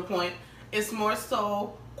 straight to the point. It's more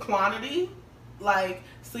so quantity, like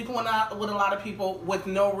sleeping with a lot of people with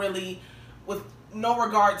no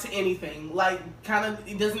regard to anything. Like, kind of,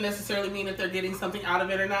 it doesn't necessarily mean that they're getting something out of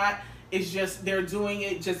it or not. It's just they're doing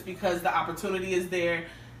it just because the opportunity is there.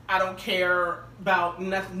 I don't care about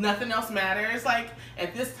nothing else matters. Like,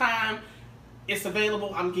 at this time, it's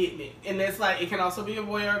available, I'm getting it. And it's like, it can also be a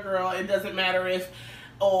boy or a girl. It doesn't matter if,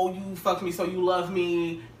 oh, you fucked me so you love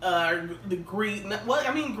me, the greed. Well,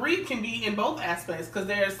 I mean, greed can be in both aspects, because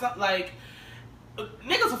there's some, like,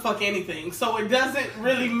 niggas will fuck anything, so it doesn't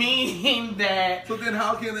really mean that. So then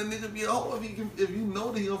how can a nigga be a hoe if you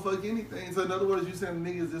know that he'll fuck anything? So in other words, you saying a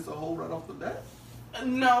nigga is just a hoe right off the bat?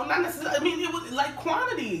 No, not necessarily. I mean, it was like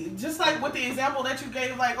quantity. Just like with the example that you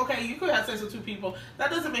gave, like, okay, you could have sex with 2 people. That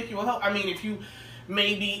doesn't make you a hoe. I mean, if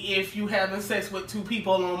you having sex with 2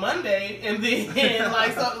 people on Monday and then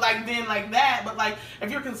like that, but like if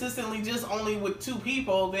you're consistently just only with 2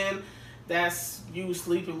 people, then that's you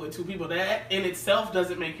sleeping with 2 people. That in itself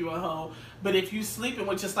doesn't make you a hoe. But if you sleeping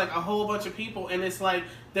with just like a whole bunch of people and it's like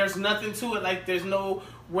there's nothing to it, like there's no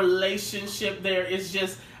relationship there, it's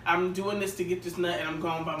just I'm doing this to get this nut and I'm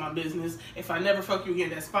going by my business. If I never fuck you again,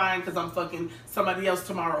 that's fine, because I'm fucking somebody else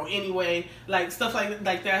tomorrow anyway. Like stuff like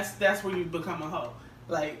that's where you become a hoe.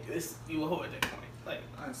 Like it's you a hoe at that point. Like,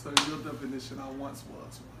 alright, so your definition, I once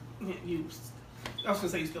was one. I was gonna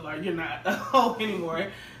say you still are. You're not a hoe anymore.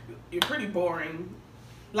 You're pretty boring.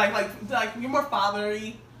 Like you're more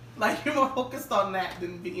fathery. Like you're more focused on that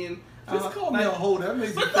than being. Just call me a hoe. That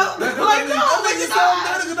makes you sound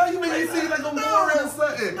better. Now you make me seem like I'm boring or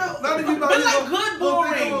something. But like good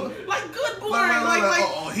boring. Like good boring.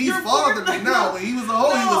 Like he's fathered me now. When he was a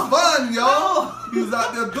hoe, he was fun, y'all. He was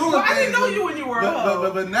out there doing things. I didn't know you when you were a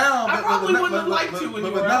hoe. But now, I probably wouldn't have liked you when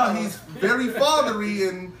you were a hoe. But now he's very fathery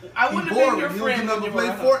and I wouldn't have been your friend when you play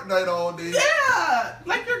Fortnite all day. Yeah,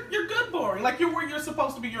 like you're good boring. Like you're where you're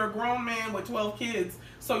supposed to be. You're a grown man with 12 kids,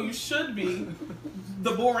 so you should be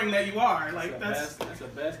the boring that you are. Like that's a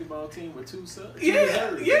basketball team with 2 sons.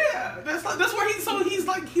 Yeah. That's where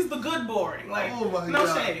he's the good boring. Like no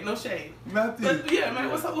shade. Matthew. But yeah, man,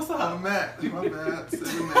 what's up? Matt, my bad.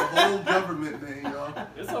 Saying that whole government name, y'all.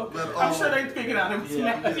 It's okay. But, I'm sure they figured out it was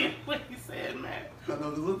Matt. What he said, Matt. I know,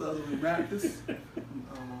 because what the other one? Matthews?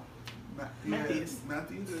 Matthews.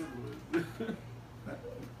 Matthews?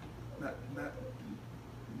 Matt.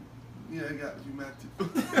 Yeah, I got you, Matthew.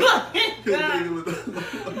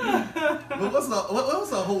 But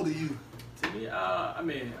what's a hoe to you? To me, I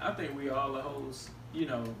mean, I think we all are hoes. You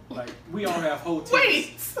know, like we all have hoe tips.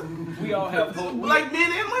 Wait. We all have hoe. Like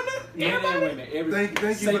men and women. Men and women.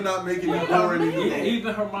 Thank you for not making me boring anymore.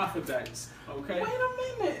 Even hermaphrodites. Okay. Wait a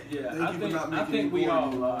minute. Yeah, I think we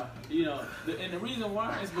all are. You know, and the reason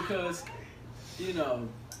why is because, you know,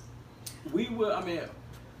 we will. I mean,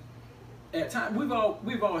 at times we've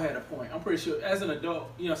all had a point. I'm pretty sure as an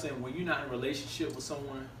adult, you know what I'm saying, when you're not in a relationship with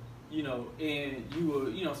someone, you know, and you were,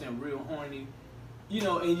 you know what I'm saying, real horny, you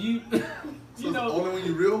know, and you so you know, only when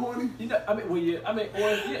you're real horny? You know, I mean, if you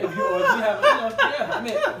have, I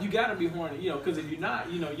mean, you gotta be horny, you know, because if you're not,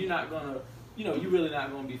 you know, you're not gonna, you know, you're really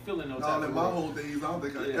not gonna be feeling no type of in my whole days, I don't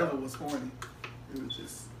think I ever was horny. It was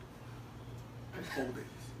just whole days.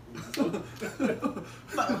 Hold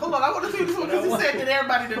on, I want to see this one because you said that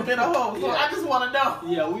everybody done been a hoe, so I just want to know.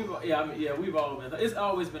 We've all been. It's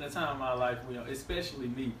always been a time in my life, you know, especially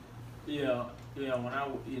me. You know, when I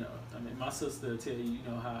mean, my sister will tell you,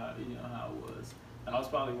 how I was. I was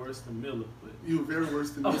probably worse than Miller, but you were very worse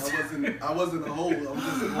than me. I wasn't a hoe. I was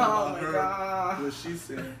just going by her what she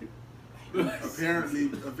said.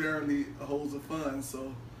 apparently, hoes are fun,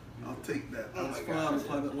 so I'll take that. That was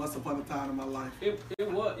fun once upon a time in my life. It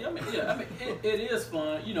was. I mean, it is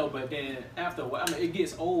fun, you know. But then after a while, I mean, it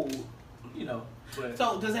gets old, you know. But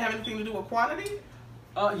so does it have anything to do with quantity?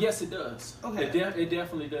 Yes, it does. Okay. It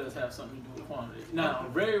definitely does have something to do with quantity. Now,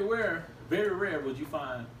 very rare would you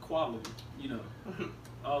find quality. You know.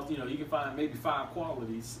 You know, you can find maybe 5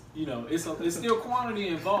 qualities. You know, it's still quantity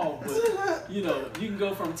involved, but you know, you can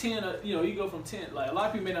go from 10. You go from 10. Like a lot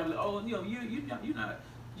of people may not be like, oh, you know,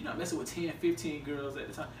 you're not messing with 10, 15 girls at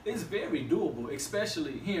the time. It's very doable,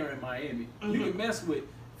 especially here in Miami. You can mess with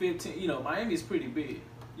 15. You know, Miami is pretty big.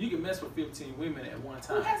 You can mess with 15 women at one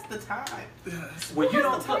time. Who has the time? When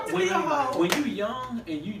you're young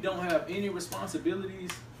and you don't have any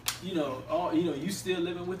responsibilities, you know, you still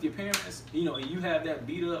living with your parents, you know, and you have that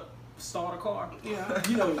beat up starter car. Yeah.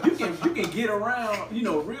 You know, you can get around, you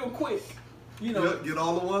know, real quick. You know, get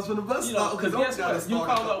all the ones from the bus stop. Because guess what?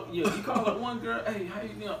 You call up one girl. Hey, how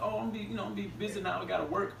you know? Oh, I'm be busy now. I gotta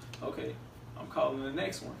work. Okay, I'm calling the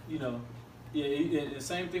next one. You know, Yeah, and the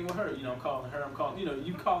same thing with her. You know, I'm calling her. I'm calling. You know,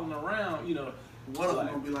 you calling around. You know, one of them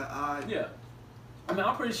gonna be like, all right. Yeah. I mean,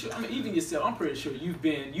 I'm pretty sure. I mean, even yourself, I'm pretty sure you've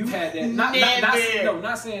had that.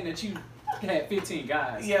 Not saying that you had 15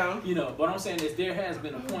 guys. Yeah. You know, but I'm saying is there has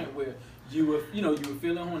been a point where you were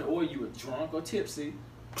feeling horny, or you were drunk or tipsy.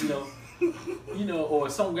 You know,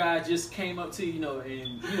 or some guy just came up to you,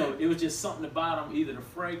 and it was just something about him, either the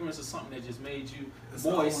fragrance or something that just made you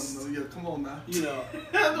moist. Yeah, come on now. You know.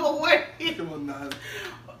 No way. Come on now.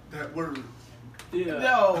 That word. Yeah.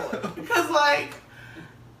 No, because like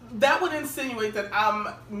that would insinuate that I'm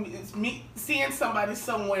seeing somebody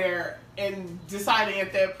somewhere and deciding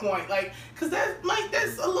at that point, like, because that's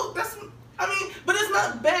a little I mean, but it's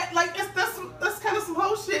not bad. Like that's kind of some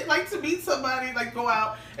whole shit. Like to meet somebody, like go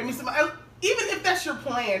out and meet somebody. Even if that's your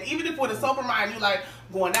plan, even if with a sober mind, you like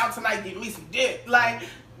going out tonight, getting me some dick. Like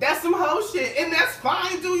that's some whole shit, and that's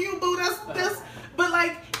fine. Do you, boo? That's. But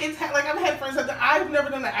like it's like I've had friends that I've never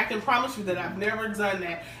done that. I can promise you that I've never done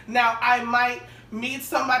that. Now I might meet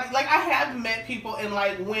somebody, like I have met people and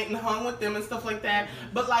like went and hung with them and stuff like that.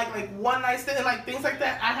 But like one night stand, like things like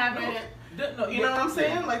that, I haven't. No, you know what I'm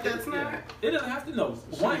saying? Like that's not. It doesn't have to. No,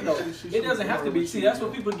 one though. It doesn't have to be. See, that's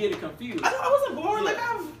what people get it confused. I wasn't born like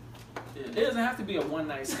I've. It doesn't have to be a one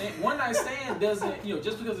night stand. One night stand doesn't,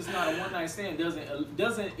 just because it's not a one night stand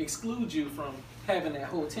doesn't exclude you from having that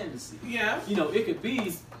whole tendency. Yeah. It could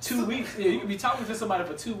be 2 weeks. Yeah, you could be talking to somebody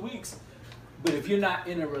for 2 weeks, but if you're not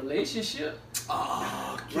in a relationship,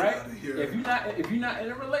 right? If you're not in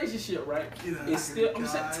a relationship, right? It's still. I'm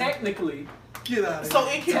saying technically. Get out of so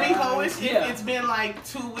here. It can be hoish if it's been like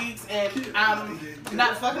 2 weeks and I'm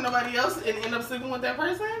not fucking nobody else and end up sleeping with that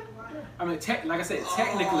person. I mean, like I said,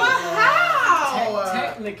 technically. But how?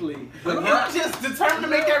 Technically. But you're just determined to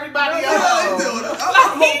make everybody else. I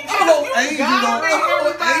hope Angel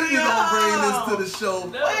don't bring this to the show.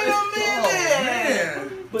 Wait a minute.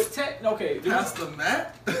 Man. But okay. Pastor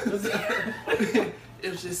Matt.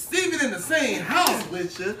 If she's sleeping in the same house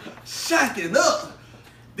with you, shacking up,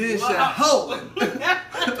 then she's hoeing. But I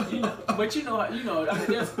mean,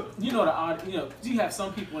 there's, you have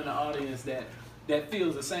some people in the audience that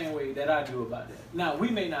feels the same way that I do about that. Now, we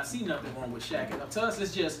may not see nothing wrong with shacking up. To us,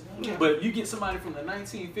 it's just, but you get somebody from the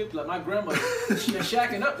 1950s, like my grandmother,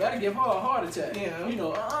 shacking up, gotta give her a heart attack. Yeah.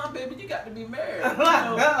 Baby, you got to be married.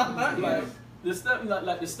 Like the stuff,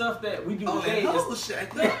 like the stuff that we do today is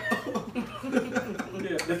shacked up.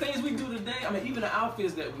 the things we do today. I mean, even the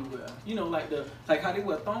outfits that we wear. Like how they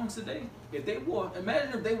wear thongs today.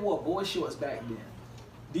 Imagine if they wore boy shorts back then.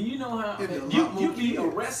 Do you know how you'd be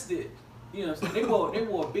arrested? They wore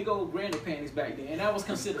big old granny panties back then, and that was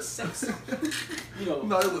considered sexy.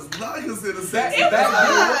 No, it was not considered sexy.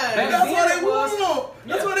 That's why they wore them.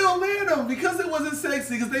 That's why they were wearing them, because it wasn't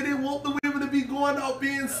sexy, because they didn't want the women to be going out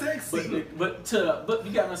being sexy. But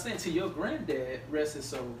you gotta understand, to your granddad, rest his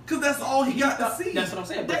soul, because that's all he got to see. That's what I'm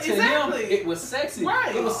saying. But to him, it was sexy.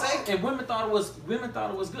 Right. It was sexy, and women thought it was good,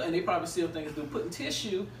 and they probably still think it's good. Putting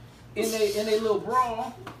tissue in they little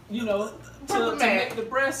bra, to make the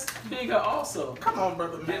breast bigger also. Come on,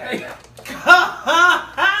 brother man.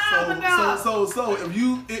 So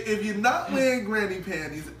if you're not wearing granny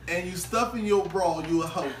panties and you stuff in your bra, you a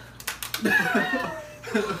hoe. You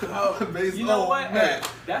know what? Hey,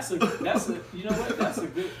 that's a good. But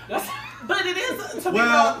it is.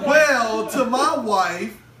 Well, to my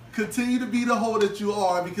wife, continue to be the hoe that you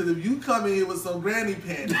are, because if you come in here with some granny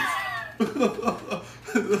panties.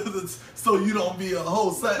 So you don't be a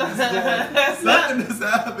hoe. Something is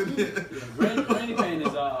happening. Granny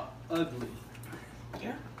panties are ugly.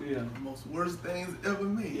 Yeah. Yeah. Most worst things ever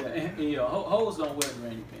made. Yeah, and hoes don't wear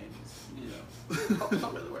granny panties. Hoes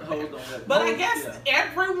don't really wear Hoes don't wear. But I guess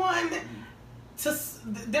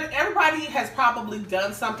everybody has probably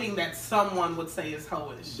done something that someone would say is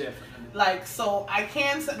hoish. Definitely. Like, so I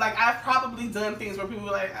can say, like, I've probably done things where people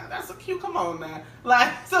are like, oh, that's so cute, come on now.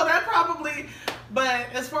 Like, so that probably, but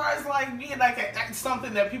as far as like being like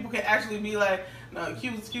something that people can actually be like, no,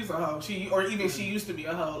 Q's a hoe. She used to be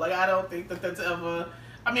a hoe. Like, I don't think that's ever,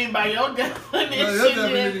 I mean, by your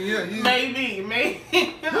definition, maybe. Okay,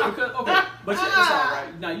 but it's all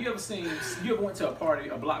right. Now, you ever went to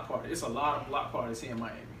a block party? It's a lot of block parties here in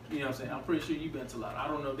Miami. You know what I'm saying? I'm pretty sure you've been to a lot. I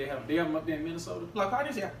don't know if they have them up there in Minnesota. Block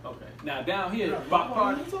parties, yeah. Okay. Now down here, block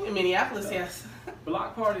parties in Minneapolis, yes.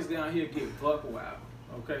 Block parties down here get buck wild.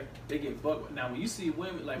 Okay, they get buck wild. Now when you see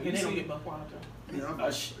women like they don't get buck wild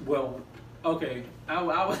though. Well, okay. I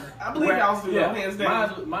believe y'all was doing hands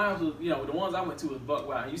down. Mine was the ones I went to was buck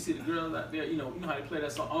wild. And you see the girls out there, you know how they play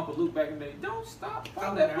that song Uncle Luke back in the day. Don't stop,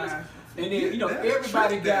 pop that pussy. And then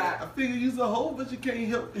everybody got. I figure you's a hoe, but you can't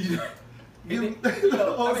help. And then, you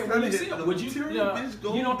know, I mean, when you see them, would you,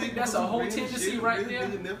 you don't think that's a whole tendency right there?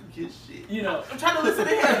 You know, I'm trying to listen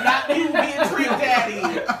to him, not you being trick daddy.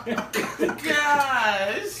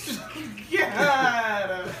 Gosh.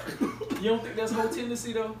 God. You don't think that's a whole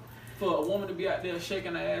tendency though? For a woman to be out there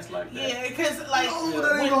shaking her ass like that? Yeah, because like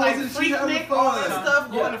when like Freaknik, all that stuff,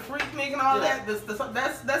 going to Freaknik and all that,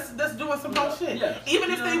 that's doing some whole shit. Yeah. Even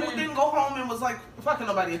if they didn't go home and was like fucking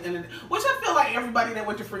nobody at the end of the day, which I feel like everybody that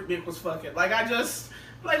went to Freaknik was fucking. Like I just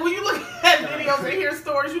like when you look at videos and hear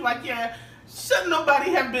stories, you like shouldn't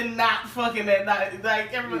nobody have been not fucking that night?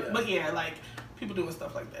 Like everybody, but like. People doing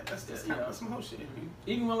stuff like that. That's just kind of some whole shit.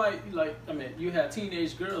 Even when like I mean, you have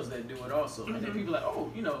teenage girls that do it also, and then people like,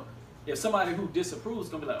 oh, you know, if somebody who disapproves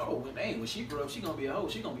gonna be like, oh, when she grow up, she gonna be a hoe,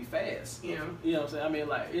 she gonna be fast. Yeah. You know what I'm saying? I mean,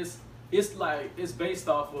 like it's based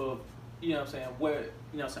off of, you know what I'm saying, where, you know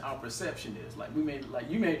what I'm saying, our perception is. Like you may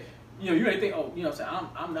think, oh, you know what I'm saying,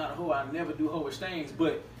 I'm not a hoe, I never do hoish things,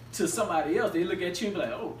 but to somebody else, they look at you and be like,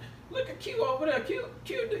 oh, look at Q over there, Q.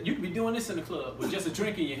 You could be doing this in the club with just a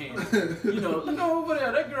drink in your hand. You know, look over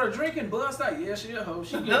there, that girl drinking, bust out. Yeah, she a hoe.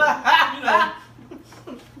 She get, you know,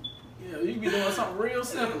 you could be doing something real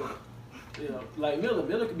simple. You know, like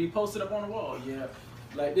Miller could be posted up on the wall. Yeah,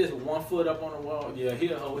 like this, with 1 foot up on the wall. Yeah, he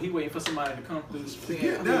a hoe. He waiting for somebody to come through.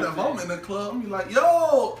 Forget that. If I'm in the club, I'm like,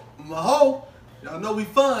 yo, I'm a hoe. Y'all know we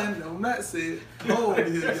fun. No, Matt said, hoe over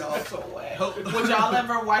here, y'all. Would y'all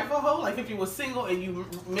ever wife a hoe? Like if you was single and you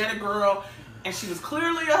met a girl and she was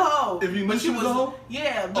clearly a hoe. If you knew she was a hoe?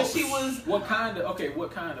 Yeah, but she was. What kind of?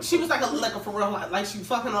 She was like a for real, like she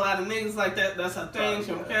fucking a lot of niggas like that. That's her thing. She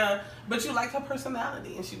don't care. But you liked her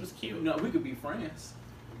personality and she was cute. No, we could be friends.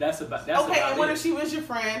 That's okay, about and what if she was your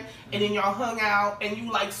friend and then y'all hung out and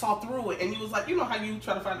you like saw through it and you was like, you know how you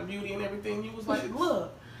try to find the beauty and everything? You was like,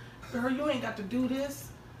 look. Girl, you ain't got to do this.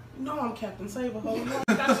 You know I'm Captain Save-A-Hoe. You ain't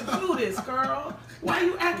got to do this, girl. Why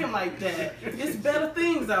you acting like that? It's better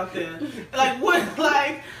things out there. Like what?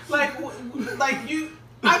 Like you.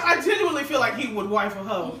 I genuinely feel like he would wife a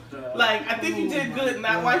hoe. Like I think you did good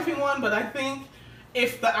not wifing one, but I think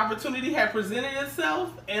if the opportunity had presented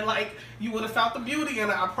itself and like you would have found the beauty, and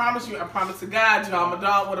I promise to God, y'all, my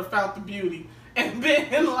dog would have found the beauty and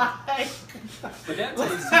been like. But that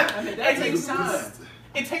takes time.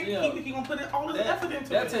 It takes he gonna put all his effort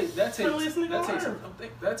into it.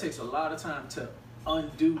 That takes a lot of time to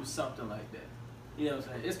undo something like that. You know what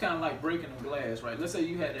I'm saying? It's kind of like breaking a glass, right? Let's say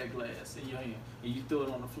you had that glass in your hand and you threw it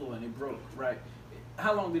on the floor and it broke, right?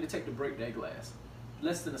 How long did it take to break that glass?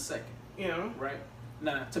 Less than a second. Yeah. Right?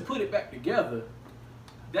 Now to put it back together,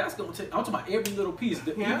 that's gonna take. I'm talking about every little piece.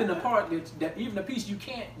 Even the part even the piece you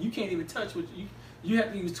can't even touch with you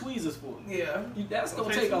have to use tweezers for. Yeah. That's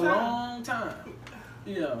gonna take a long time.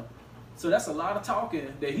 Yeah, so that's a lot of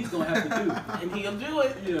talking that he's gonna have to do, and he'll do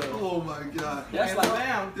it. Yeah. Oh my God. That's like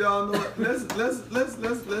down. Y'all know what? Let's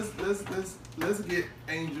get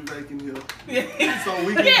Angel back in here. Yeah. So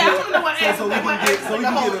we can get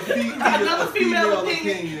another female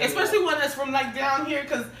opinion, especially one that's from like down here,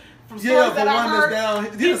 because from stories that I heard, down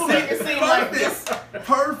here, people make it seem like this.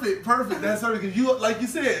 Perfect. That's her, because you like you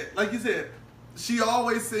said, she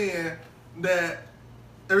always saying that.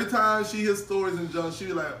 Every time she hears stories in junk, she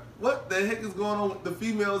be like, what the heck is going on with the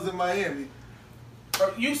females in Miami?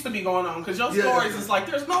 Or used to be going on, because your stories is like,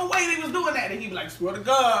 there's no way they was doing that. And he be like, swear to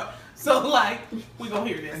God. So, like, we gonna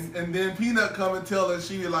hear this. And then Peanut come and tell her,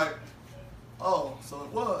 she be like, oh, so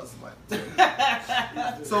it was.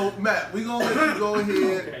 Like, so, Matt, we gonna let you go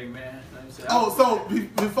ahead. Okay, man. Oh, so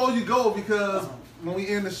before you go, because when we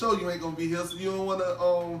end the show, you ain't gonna be here, so you don't want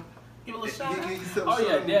to, give a little shout out. Oh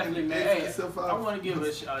yeah, definitely, man. Hey, I want to give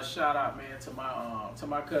a shout out, man, to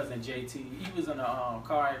my cousin JT. He was in a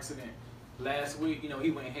car accident last week. You know, he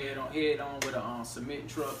went head on with a cement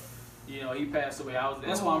truck. You know, he passed away.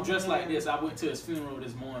 That's why I'm dressed like this. I went to his funeral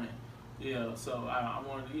this morning. Yeah, so I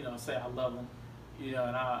wanted to, say I love him. You know,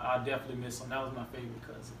 and I definitely miss him. That was my favorite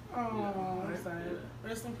cousin. Oh, I'm sorry.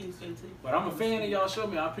 Rest in peace, JT. But I'm a fan of y'all show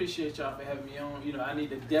me. I appreciate y'all for having me on. You know, I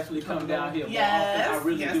need to definitely come down here. Yes, I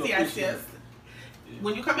really do appreciate it.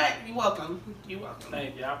 When you come back, you're welcome. You're welcome.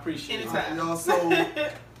 Thank you. I appreciate it. Y'all, so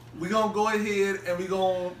we're going to go ahead and we're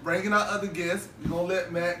going to bring in our other guests. We're going to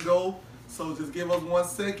let Matt go. So just give us 1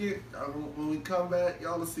 second. When we come back,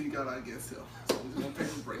 y'all will see you got our guests here. So we're just going to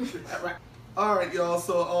take a break. All right, y'all.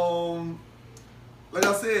 So, like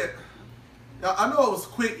I said, y'all, I know it was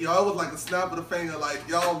quick, y'all. It was like a snap of the finger. Like,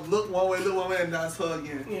 y'all look one way, and that's her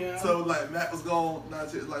again. Yeah. So, like, Matt was gone.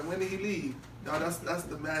 Like, when did he leave? Y'all, that's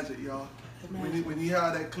the magic, y'all. When you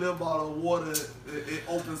have that clear bottle of water, it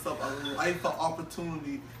opens up a life of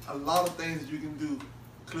opportunity. A lot of things you can do.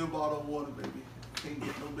 Clear bottle of water, baby. Can't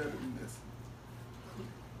get no better than this.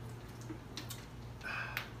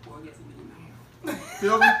 orgasm in my hair.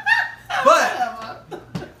 Feel me? But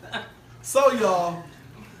so y'all,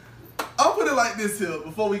 I'll put it like this here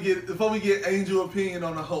before we get Angel opinion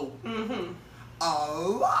on the whole. Mm-hmm. A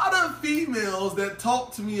lot of females that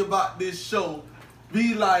talk to me about this show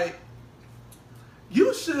be like,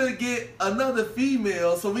 you should get another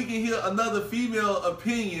female so we can hear another female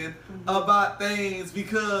opinion about things,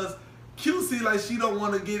 because QC like she don't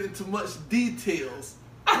want to get into much details.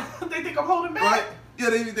 They think I'm holding back. Right? Yeah,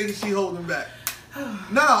 they be thinking she holding back.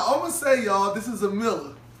 Now, I'm gonna say, y'all, this is a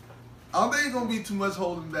Miller. I don't think it's gonna be too much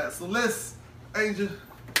holding back. So let's, Angel,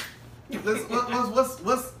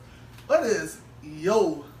 what is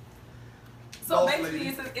yo? So basically,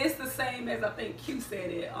 it's the same as I think Q said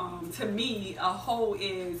it. To me, a hoe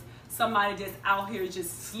is somebody just out here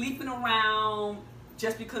just sleeping around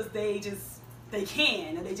just because they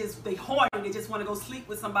can, and they horny. They just want to go sleep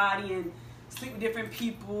with somebody and sleep with different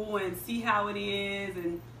people and see how it is.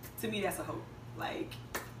 And to me, that's a hoe. Like,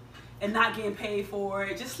 and not getting paid for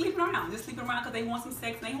it, just sleeping around because they want some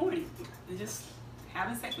sex and they horny, and just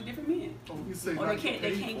having sex with different men. Oh, you say or not they can't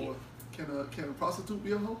get. Can a prostitute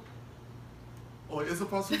be a hoe? Or is a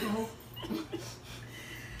prostitute a hoe?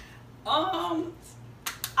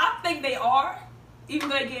 I think they are. Even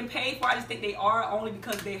though they're getting paid for it, I just think they are, only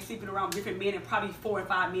because they're sleeping around different men, and probably 4 or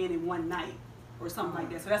 5 men in one night or something like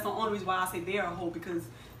that. So that's the only reason why I say they're a hoe, because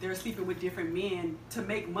they're sleeping with different men to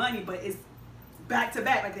make money, but it's back to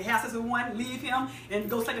back. Like they have sex with one, leave him, and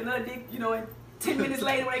go suck another dick, and 10 minutes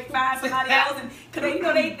later when they find somebody else, and cause they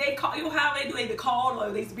call, how they do, they call, or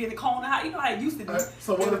they be in the corner, how they used to do.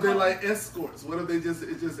 So what if they like escorts? What if it's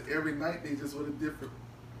just every night they just with a different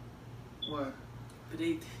what? But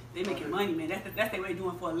they making money, man. That's their way of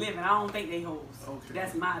doing for a living. I don't think they hoes. Okay.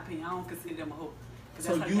 That's my opinion. I don't consider them a hoe.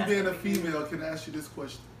 So you being a female, can I ask you this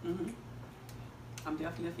question? I'm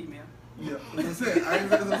definitely a female. Yeah, like I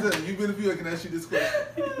said, you being a female, can I ask you this question?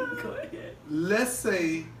 Go ahead. Let's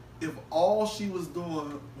say if all she was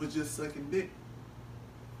doing was just sucking dick,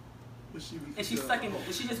 would she be? And she's sucking.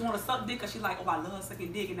 And she just want to suck dick because she's like, oh, I love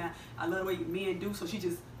sucking dick, and I love the way men do. So she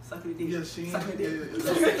just sucking dick. Yeah, she sucking dick. She's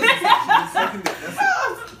sucking dick. That's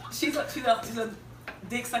it. She's a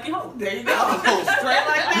dick sucking hoe. There you go. Straight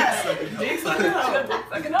like that. Dick sucking hoe. Dick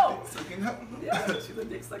sucking hoe. Sucking hoe. Yeah, she's a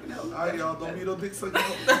dick sucking hoe. All right, y'all, don't be no dick sucking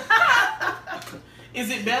hoe. Is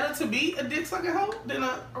it better to be a dick sucking hoe than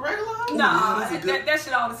a regular hoe? Nah, yeah, that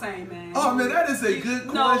shit all the same, man. Oh man, that is a good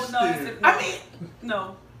question.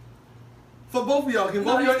 No. For both of y'all, can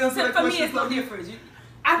both of y'all answer that for question? Me, it's no difference.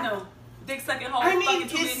 I know. Dick sucking hoe, fucking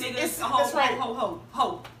 2 big niggas,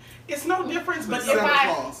 hoe. It's no difference, but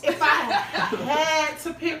if I had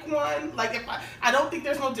to pick one, like I don't think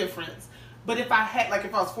there's no difference. But if I had, like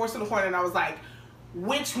if I was forced in the corner and I was like,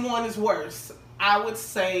 which one is worse? I would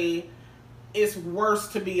say it's worse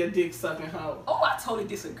to be a dick sucking hoe. Oh, I totally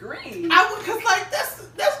disagree. I would, cause like that's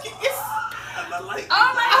it's.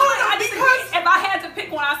 I disagree. If I had to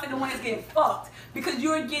pick one, I'd say the one that's getting fucked. Because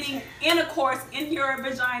you're getting intercourse in your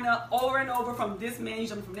vagina over and over from this man, you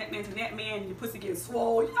jump from that man to that man, your pussy gets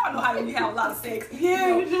swole. You all know how you have a lot of sex.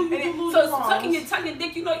 Yeah, you do. So sucking your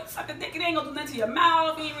dick, you suck a dick, it ain't gonna do nothing to your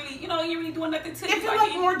mouth. You ain't really, you ain't really doing nothing to you. It feels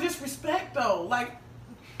like more disrespect though. Like,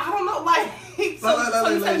 I don't know, like. So you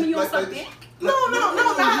telling me you don't suck dick? No, not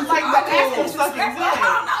like the actual sucking dick. I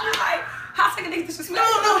don't know, like, how sucking dick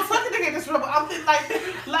disrespectful? No, sucking dick ain't disrespectful. I'm thinking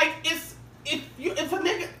like it's if a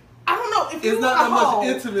nigga. I don't know if it's not that much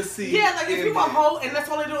intimacy. Yeah, like if you a hoe and that's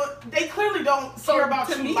all they do, they clearly don't care about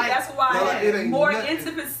you. To me, like, that's why more nothing.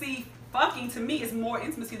 Intimacy. Fucking to me is more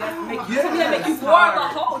intimacy. That make you that's more of a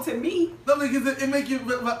hoe to me. No, because it make you.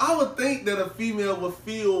 But I would think that a female would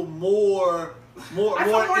feel more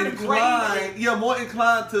inclined. Yeah, more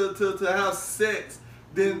inclined to have sex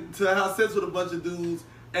than to have sex with a bunch of dudes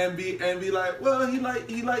and be like, well, he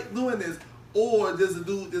like doing this. Or just a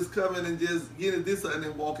dude just coming and just getting this and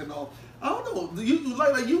then walking off. I don't know. You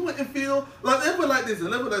like you wouldn't feel like let's put it like this.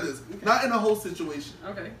 Okay. Not in a whole situation.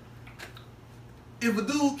 Okay. If a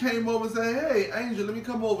dude came over and said, "Hey, Angel, let me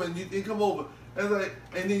come over," and you come over, and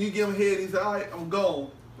then you give him head, and he said, "All right, I'm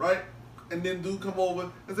gone," right? And then dude come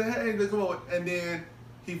over and say, "Hey, Angel, come over," and then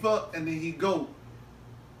he fuck, and then he go.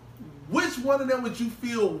 Which one of them would you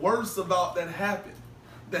feel worse about that happened?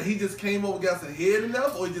 That he just came over, got some head and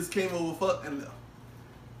left, or he just came over, fucked and left?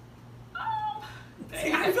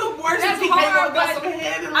 I feel worse if he came over, got some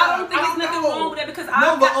head and left. I don't think there's nothing wrong with that because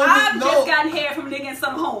I've just gotten hair from a nigga and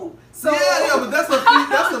sent him home. So yeah, but that's a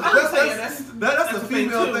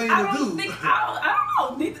female thing to do. I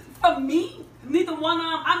don't know. For me, neither one of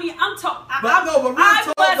them. I mean, I'm talking. But real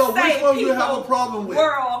talk though, which one you have a problem with?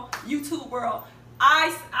 YouTube world. I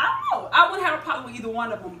don't know. I wouldn't have a problem with either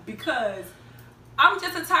one of them because I'm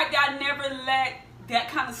just the type that I never let that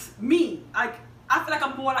kind of me. Like I feel like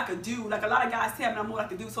I'm more like a dude. Like a lot of guys tell me I'm more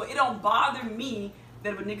like a dude, so it don't bother me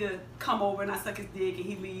that if a nigga come over and I suck his dick and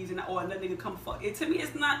he leaves or another nigga come fuck. It to me,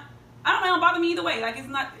 it's not. I don't know. It don't bother me either way. Like it's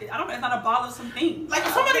not. I don't know. It's not a bothersome thing. Like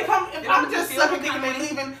if somebody come, if I'm just sucking dick and they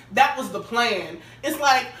leaving, that was the plan. It's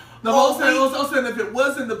like. No, I'm saying if it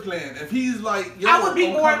wasn't the plan, if he's like, yo, I would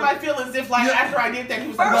be more in my feelings if like after I did that he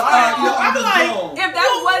was like, I'd be like, if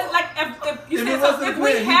that was like if you said something, if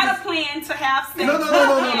we had a plan to have sex.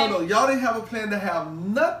 No. Y'all didn't have a plan to have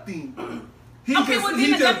nothing. He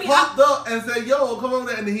just popped up and said, yo, come over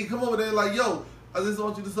there, and then he come over there like, yo, I just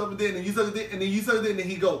want you to suck a dick, and you suck a dick, and then you suck a dick, and then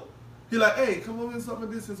he go. He like, hey, come over and suck a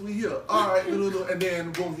dick since we here. All right, and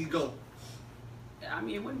then boom, he go. I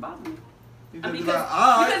mean, it wouldn't bother me. Because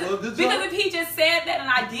if he just said that and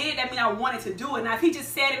I did, that mean I wanted to do it. Now if he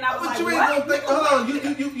just said it and I was like, you ain't gonna think. Hold on,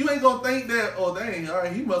 you ain't gonna think that. Oh dang! All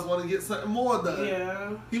right, he must want to get something more done.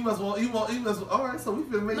 Yeah. He must. All right, so we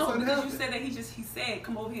finna make something happen. You said that he said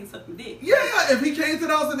come over here and suck the dick. Yeah. If he came to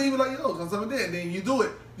the house and he was like, yo, come suck my dick, and then you do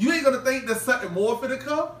it, you ain't gonna think there's something more for the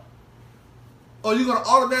come. Or you gonna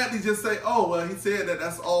automatically just say, oh well, he said that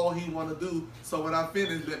that's all he want to do. So when I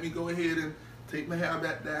finish, let me go ahead and take my hair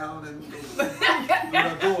back down and do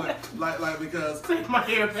it like because take my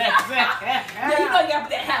hair back down. Yeah, you know you got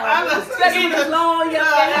that hair, especially when it's long. You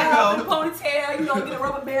got that hair, the ponytail. You know, get a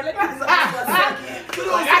rubber band. Let me I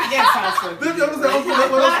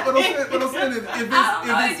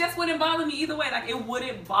guess it just wouldn't bother me either way. Like it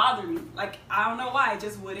wouldn't bother me. Like I don't know why. It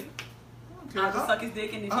just wouldn't. I'll just suck his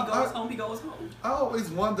dick, and if he goes home, he goes home. I always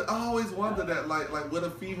wonder that like with a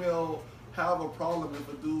female. Have a problem if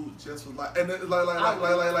a dude just was like, and it's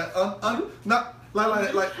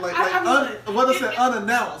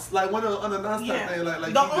unannounced, like one of the unannounced type thing,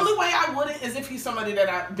 like. The only way I wouldn't is if he's somebody that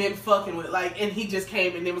I've been fucking with, like, and he just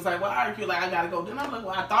came and then was like, well, I feel like I gotta go. Then I'm like,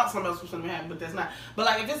 well, I thought something else was gonna happen, but that's not. But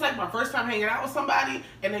like, if it's like my first time hanging out with somebody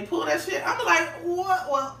and they pull that shit, I'm like, what?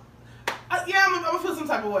 Well. I'm gonna feel some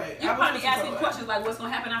type of way. You're probably asking questions like, "What's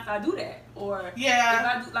gonna happen after I do that?" Or if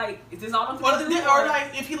I do, like, is this all I'm gonna do? Or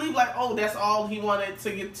like, if he leave, like, oh, that's all he wanted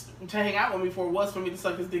to get to hang out with me for was for me to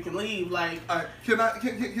suck his dick and leave. Like, all right, can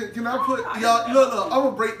I put y'all? Look, I'm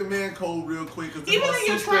gonna break the man code real quick because even in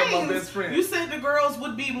your trains, my best friend. You said the girls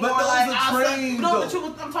would be more but those like are trains, but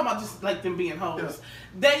I'm talking about just like them being hoes.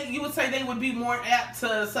 Yeah. You would say they would be more apt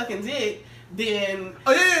to sucking dick than.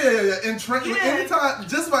 Oh yeah. In train, anytime,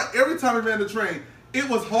 just about every time we ran the train. It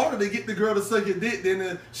was harder to get the girl to suck your dick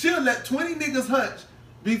than she'll let 20 niggas hunch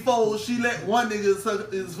before she let one nigga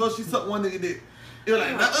before she suck one nigga dick. It was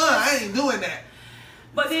like, I ain't doing that.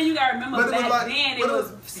 But then you gotta remember back then it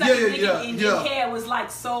was sucking dick and your hair was like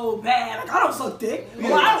so bad. Like I don't suck dick. Yeah.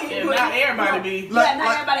 Well, I don't even not everybody be. Not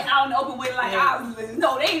everybody out in the open with like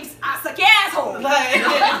I suck your asshole. Cause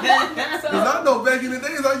I know back in the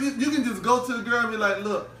days like you can just go to the girl and be like,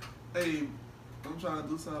 look, hey, I'm trying to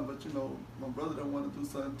do something, but you know, my brother don't want to do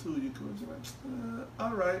something too. You come and like,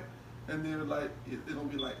 all right, and then like it'll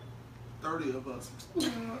be like 30 of us.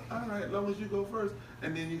 All right, as long as you go first,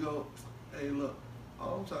 and then you go, hey, look,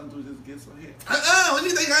 all I'm trying to do is just get some head. What do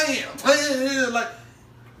you think I am? Like,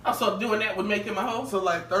 also doing that would make him a hoe. So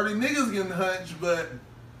like 30 niggas getting hunched, but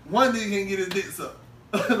one nigga can't get his dick sucked.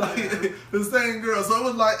 Like the same girl. So it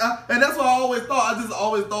was like, and that's what I always thought. I just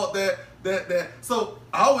always thought that. So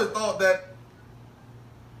I always thought that.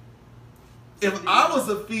 If I was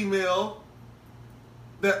a female,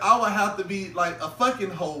 that I would have to be like a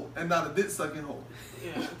fucking hoe and not a dick sucking hoe.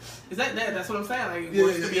 Yeah, is that's what I'm saying? Like, yeah.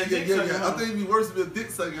 I think it'd be worse to be a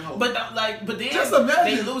dick sucking hoe. But then just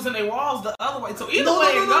imagine they losing their walls the other way. So either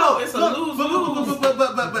way it goes, it's a lose-lose.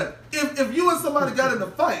 But if you and somebody got in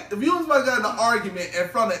a fight, if you and somebody got in an argument in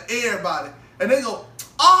front of everybody, and they go,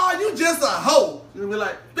 "Oh, you just a hoe," you'll be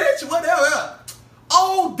like, "Bitch, whatever."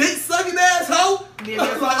 Oh, dick sucking asshole. Yeah,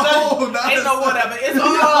 ain't no whatever. It's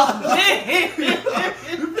all dick.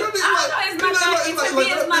 It's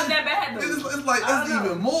not that bad though. It's like that's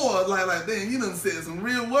even more like dang, you done said some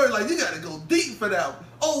real words. Like you gotta go deep for that one.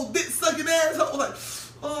 Oh, dick sucking asshole. Like,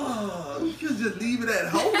 oh, you could just leave it at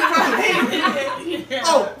home. Yeah.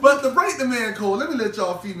 Oh, but to break the man code, let me let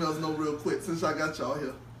y'all females know real quick since I got y'all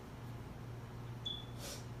here.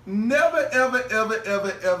 Never,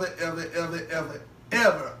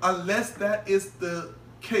 ever, unless that is the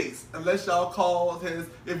case, unless y'all call,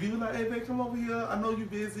 if you like, hey babe, come over here, I know you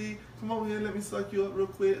busy, come over here, let me suck you up real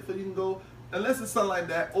quick so you can go, unless it's something like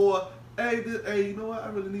that, or hey, you know what, I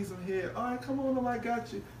really need some head, all right, come on, I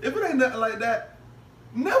got you. If it ain't nothing like that,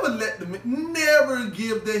 never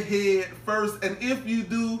give the head first, and if you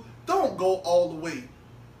do, don't don't go all the way.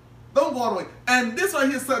 Don't go all the way. And this right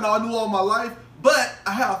here is something I knew all my life, but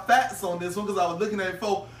I have facts on this one because I was looking at it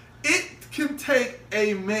before. It can take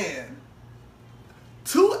a man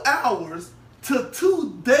 2 hours to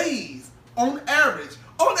 2 days on average.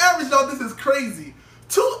 On average, y'all, this is crazy.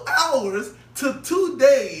 2 hours to 2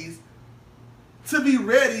 days to be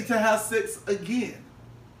ready to have sex again.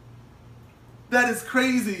 That is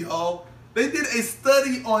crazy, y'all. They did a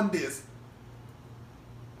study on this.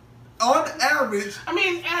 On average, I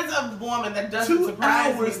mean, as a woman, that doesn't 2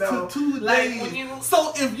 surprise hours me, though. to 2 Like, days. when you,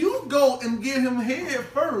 So if you go and give him head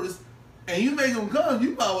first, and you make him come,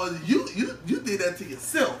 you might well you did that to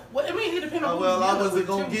yourself. well, I mean, it depends on who Well, you're I dealing wasn't with,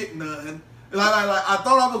 gonna too. get none. Like I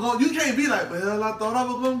thought I was gonna. You can't be like, well, I thought I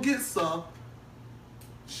was gonna get some.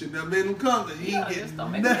 Shouldn't have made him come. Cause he Yeah, ain't just getting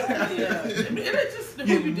don't make nothing. it. Yeah, I mean, it's just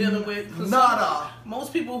who you're dealing with. 'Cause Nada.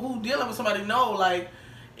 most people who dealing with somebody know, like,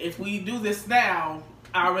 if we do this now,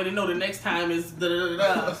 I already know the next time is da da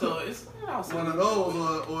da da. So it's One of those,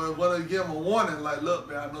 or one of give him a warning, like, look,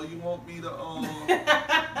 man, I know you want me to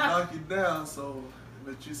knock you down, so,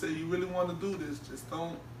 but you say you really want to do this, just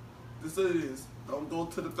don't. This is what it is. Don't go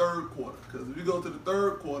to the third quarter, because if you go to the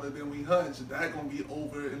third quarter, then we hunch. That gonna be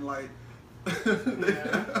over in like.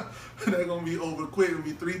 They're gonna be over quick. It'll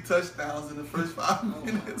be 3 touchdowns in the first 5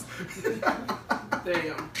 minutes.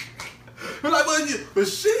 damn. We're like, but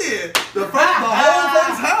shit, the whole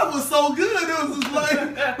first half was so good. It was just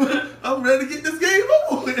like, I'm ready to get this game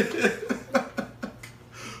over with.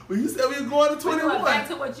 Well, you said we were going to 21. Back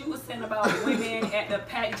to what you were saying about women at the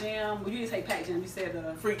Pac Jam. Well, you didn't say Pac Jam. You said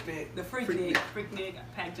the Freaknik. The Freaknik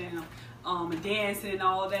Pac Jam. And dancing and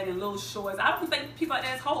all that and little shorts. I don't think people like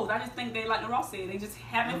that is hoes. I just think they, like Ross said, they just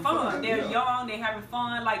having fun. They're young, they having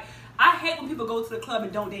fun. Like, I hate when people go to the club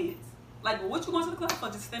and don't dance. Like, well, what you going to the club for?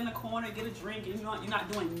 Just stand in the corner, get a drink, and you're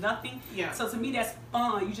not doing nothing. Yeah. So to me, that's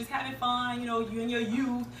fun. You just having fun, you know, you in your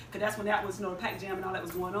youth. Because that's when that was, you know, the Pac Jam and all that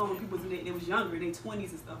was going on. When people was they was younger, in their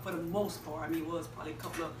 20s and stuff, for the most part. I mean, it was probably a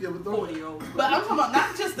couple of 40-year-olds. But I'm talking about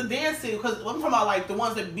not just the dancing, because I'm talking about like the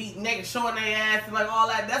ones that beat naked, showing their ass and like all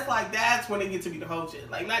that. That's when they get to be the whole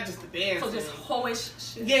shit. Like, not just the dancing. So just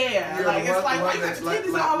hoish shit. Yeah, like it's like why you got your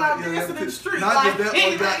titties all out dancing in the street. Not Like, just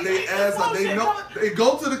that, or got their ass up. They know they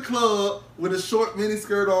go to the club with a short mini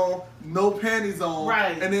skirt on, no panties on,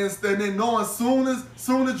 right? And then knowing soon as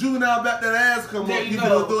juvenile back that ass come there up, you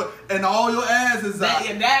gonna do it, and all your ass is out.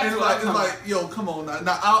 Yeah, that's and it's like, yo, come on now.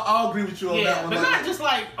 Now I'll agree with you on that one. But not just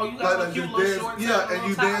like, oh, you got like, cute little shorts. Yeah, and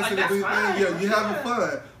you dancing and doing things. Yeah, you having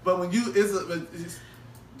fun. But when you it's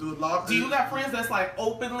do a lot. Do you got friends that's like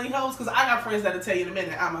openly hoes? Because I got friends that'll tell you in a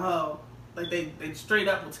minute I'm a hoe. Like they straight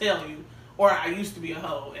up will tell you, or I used to be a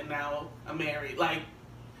hoe and now I'm married. Like,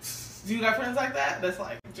 do you got friends like that? That's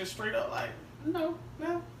like just straight up like No.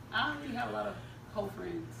 no. I don't really have a lot of hoe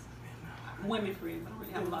friends. Women friends. I don't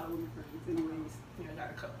really have a lot of women friends anyways. Yeah, I got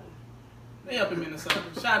a couple. They up in Minnesota.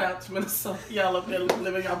 Shout out to Minnesota. Y'all up there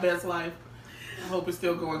living your best life. I hope it's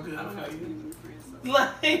still going good I don't have for too many you. women friends.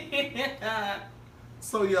 Like,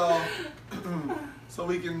 So y'all, so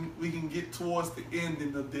we can get towards the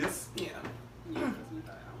ending of this. yeah. Yeah, that's what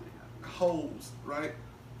I have. Hoes, right?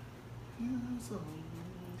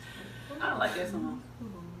 I don't like that song.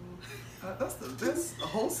 That's the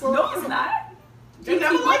whole song. No, it's not. You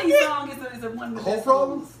never JT liked Money's it? song is one of the Whole best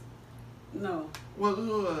Problems? songs. No.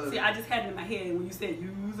 Well, See, I just had it in my head, and when you said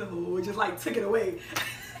use a hoe, it just like took it away.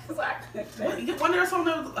 It's like, When there's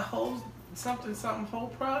something that was a whole something whole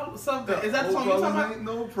problem something. Is that the song whole you're talking problems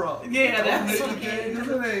about? ain't no problem. Yeah, that's Don't hate the game,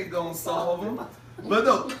 'cause it ain't gonna solve them. But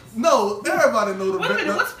no, everybody know the. Wait a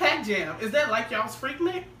minute, what's Pac Jam? Is that like y'all's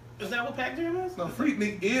Freaknik? Is that what Pac Jam is? No,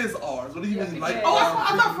 Freaknik is ours. What do you Yeah, mean? Like, yeah. Oh,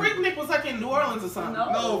 I thought Freaknik was like in New Orleans or something.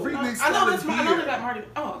 No, Freaknik I know started I know they here. got Marty.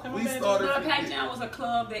 Oh, okay. We my bad. started- No, Pac Jam was a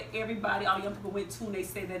club that everybody, all the young people went to, and they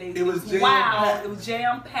said that It was jam-packed. wow, it was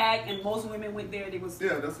jam packed, and most women went there. They was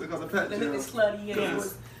Yeah, that's because of Pat they Jam. looked slutty, and it Yes.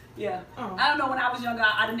 was. Yeah, Oh. I don't know. When I was younger,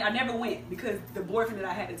 I never went because the boyfriend that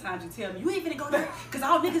I had at the time would tell me, "You ain't finna go there because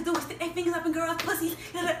all niggas do is stick their fingers up in girls' pussies."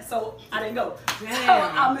 So I didn't go. Damn. So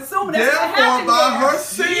I'm assuming that's what Therefore, happened by there. her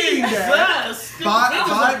saying that, Jesus.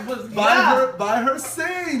 by her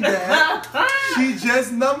saying that,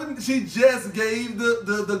 she just gave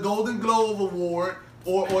the Golden Globe Award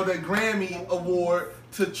or the Grammy Award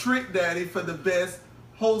to Trick Daddy for the best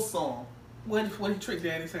hoe song. What did Trick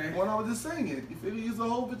Daddy say? What I was just saying, you feel you's a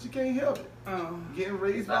hoe, but you can't help it. Getting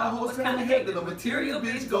raised by a horse and a head. The material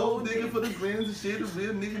bitch, gold digging for the grins and shit. The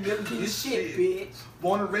real nigga never get shit. Bitch.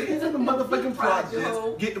 Born and raised in the motherfucking projects.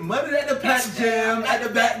 Get the money at the pack jam, at the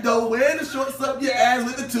back door. Wearing the shorts up your ass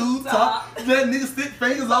with the tube top. Let niggas stick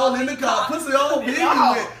fingers all in the car. Pussy all big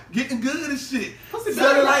and wet. Getting good as shit.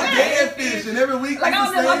 Selling like dead fish, and every week like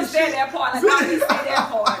I don't understand that part. Like I don't understand that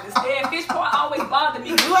part. The dead fish part always bothered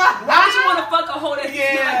me. Why would you want to fuck a hoe that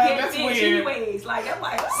smell like dead fish anyways? Like I'm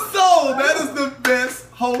like. So that is the best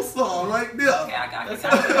whole song right there. Okay, I got That's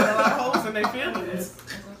how they got a lot of hoes in their feelings.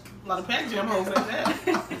 A lot of pack jam hoes like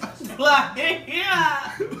that. Like,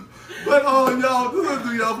 yeah. But y'all, this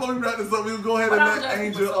is y'all. Before we wrap this up, we'll go ahead and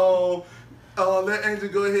let Angel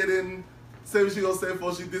go ahead and say what she gonna say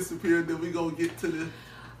before she disappeared. Then we gonna get to the.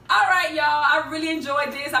 All right, y'all. I really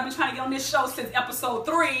enjoyed this. I've been trying to get on this show since episode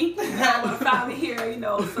 3. I'm finally here,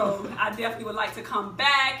 So I definitely would like to come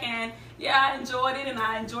back. And yeah, I enjoyed it, and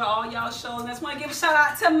I enjoy all y'all shows. And I just want to give a shout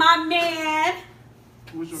out to my man,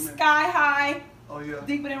 Who's your man? Sky High. Oh yeah.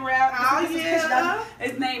 Deeper than rap. Oh yeah.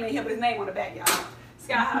 His name ain't here, but his name on the back, y'all.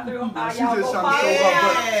 Sky High 305. She Y'all just go trying to follow show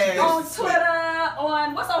her butt. on Twitter,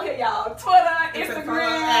 on what's on here, y'all? Twitter,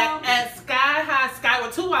 Instagram. At Sky High, Sky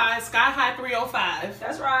with 2 eyes, Sky High 305.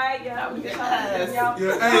 That's right. Yeah, we Yes. y'all.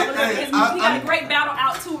 Yeah, hey, He got a great battle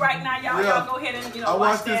out too right now, y'all. Yeah. Y'all go ahead and I watch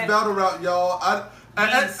watched that. this battle rap, y'all.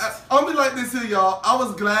 I'll be like this here, y'all. I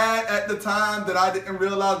was glad at the time that I didn't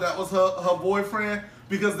realize that was her boyfriend,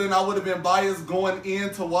 because then I would have been biased going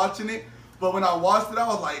into watching it. But when I watched it, I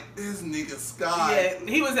was like, this nigga Sky. Yeah,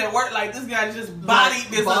 he was at work like this guy just bodied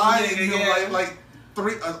this other nigga. Him like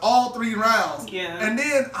all 3 rounds. Yeah. And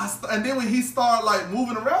then when he started like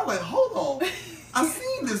moving around, like, hold on, I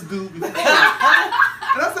seen this dude before. And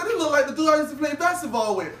I said, he looked like the dude I used to play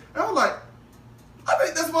basketball with. And I'm like, I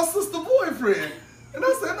think that's my sister boyfriend. And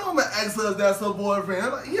I said, no, I'm gonna ask her if that's her boyfriend.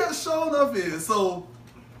 I'm like, yeah, sure enough it is. So,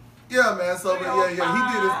 yeah, man. So, but yeah, he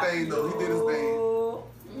did his thing though. He did his thing.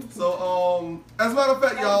 So, as a matter of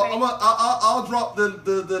fact, y'all, I'll drop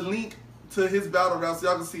the link to his battle rap so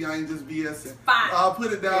y'all can see I ain't just BSing. I'll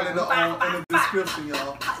put it down in the description,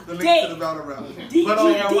 y'all. The link to the battle rap.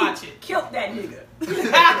 But watch it. Killed that nigga.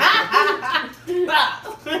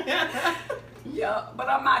 Yeah, but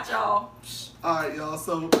I'm out, y'all. Alright, y'all.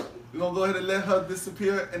 So we're gonna go ahead and let her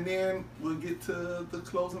disappear, and then we'll get to the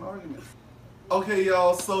closing argument. Okay,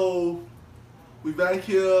 y'all. So we back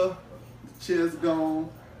here. The chair's gone.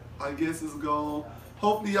 I guess it's gone.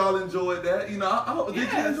 Hopefully y'all enjoyed that. Did you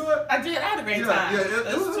enjoy it? I did. I had a great time.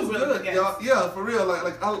 Yeah, it was good. Yeah, for real.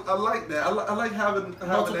 Like I like that. I like having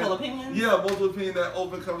multiple opinions. Yeah, multiple opinion, that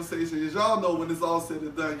open conversation. As y'all know, when it's all said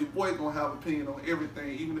and done, your boy gonna have opinion on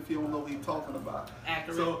everything, even if you don't know what he's talking about.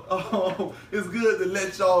 Accurate. So it's good to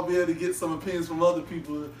let y'all be able to get some opinions from other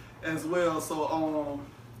people as well. So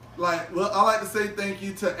I like to say thank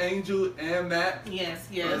you to Angel and Matt. Yes.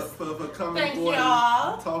 For coming Thank forward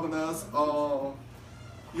y'all. and talking to us.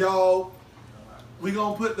 Y'all, we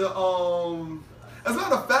gonna put the as a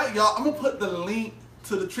matter of fact, y'all, I'm gonna put the link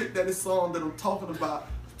to the Trick Daddy song that I'm talking about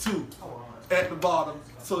too at the bottom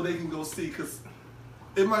so they can go see, because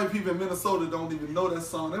it might be people in Minnesota don't even know that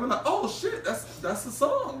song. They were like, oh shit, that's the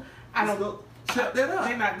song. I don't go check that out.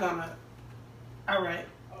 They're not gonna. All right.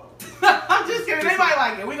 I'm just kidding. They might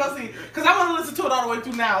like it. We gonna see. Cause I want to listen to it all the way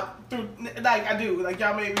through now. Like I do. Like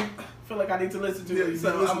y'all made me feel like I need to listen to it.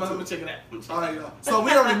 So I'm gonna check it out. All right, y'all. So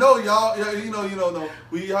we already know y'all. You know.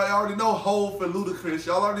 We already know Hov and Ludacris.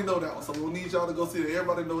 Y'all already know that one. So we'll need y'all to go see that.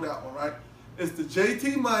 Everybody know that one, right? It's the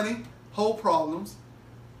JT Money, Hov Problems,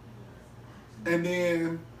 and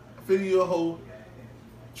then Figure You a Hoe,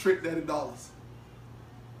 Trick Daddy Dollars.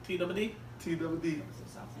 TWD.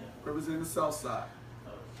 Representing the South Side.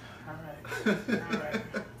 All right.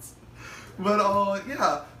 But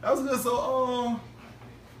yeah, that was good. So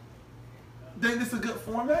think this is a good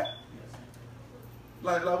format?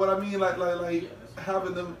 Like what I mean, like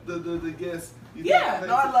having the guests. Yeah,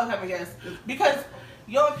 no, I love having guests because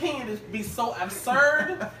your opinion is be so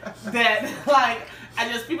absurd that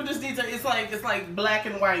people just need to. It's like black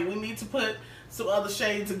and white. We need to put some other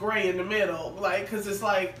shades of gray in the middle, because it's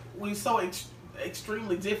like we so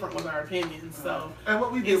extremely different with our opinions. So and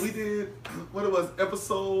what we did what it was,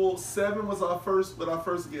 episode 7 was our first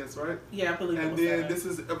guest, right? Yeah, I believe. And then this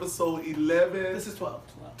is episode 11. This is 12.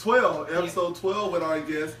 Episode 12 with our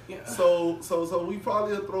guest. Yeah. So we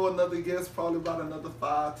probably will throw another guest, probably about another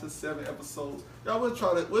 5 to 7 episodes. Y'all, we'll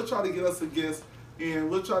try to get us a guest, and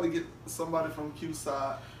we'll try to get somebody from Q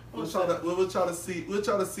side. We'll try to see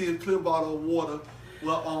if Clear Bottle of Water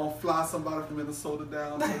will fly somebody from Minnesota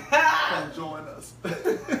down to come join us.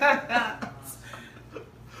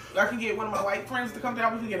 I can get one of my white friends to come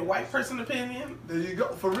down. We can get a white person opinion. There you go,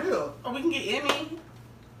 for real. Or we can get Emmy.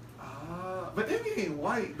 But Emmy ain't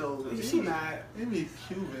white though. She not. Emmy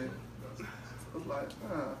Cuban. So it's like,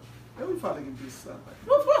 yeah, we probably can do something.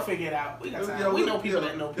 We'll figure it out. We got time. Yeah, we know people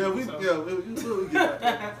that know people. We'll get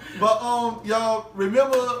that. But y'all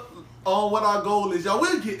remember what our goal is. Y'all,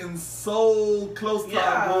 we're getting so close to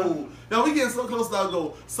our goal. Y'all, we getting so close to our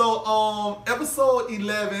goal. So episode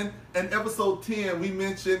 11 and episode 10, we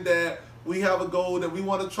mentioned that we have a goal that we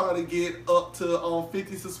want to try to get up to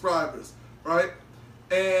 50 subscribers, right?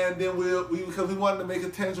 And then because we wanted to make a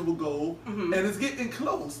tangible goal, and it's getting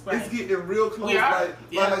close. Right. It's getting real close.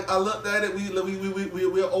 Like I looked at it,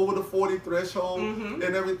 we're over the 40 threshold and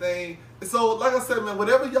everything. So like I said, man,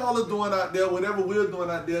 whatever y'all are doing out there, whatever we're doing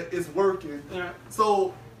out there, is working. Yeah.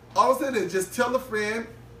 So all I'm saying is just tell a friend,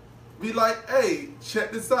 be like, hey,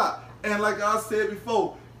 check this out. And like I said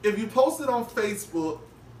before, if you post it on Facebook,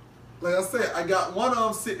 like I said, I got one of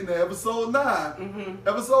them sitting there, episode 9.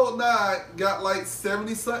 Episode 9 got like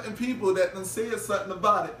 70-something people that done said something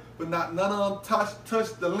about it, but none of them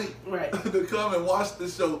touched the link to come and watch the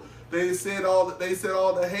show. They said all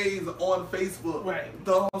the haze on Facebook,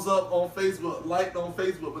 thumbs up on Facebook, liked on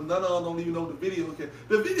Facebook, but none of them don't even know the video can.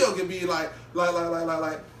 The video can be like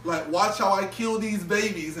watch how I kill these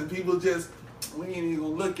babies, and people just. We ain't even gonna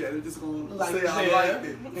look at it. Just gonna say I liked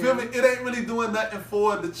it. You feel me? It ain't really doing nothing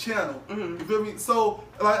for the channel. You feel me? So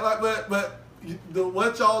but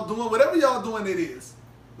what y'all doing? Whatever y'all doing, it is.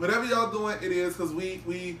 Whatever y'all doing, it is. Because we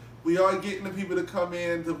are getting the people to come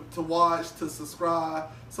in to watch, to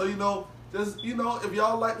subscribe. So just if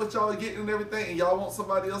y'all like what y'all are getting and everything, and y'all want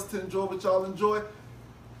somebody else to enjoy what y'all enjoy,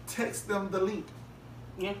 text them the link.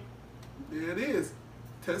 Yeah. There it is.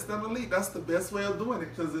 Text them the link. That's the best way of doing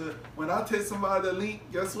it. Because when I text somebody the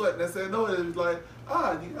link, guess what? They say no. It's like,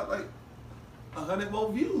 you got like 100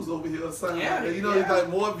 more views over here or something. Yeah, like that. It's like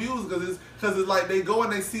more views because it's like they go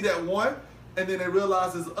and they see that one, and then they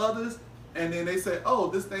realize there's others, and then they say,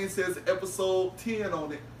 oh, this thing says episode 10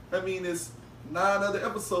 on it. I mean, it's 9 other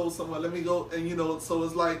episodes somewhere. Let me go, and so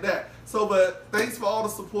it's like that. So, but thanks for all the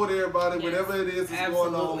support, everybody. Yes, whatever it is that's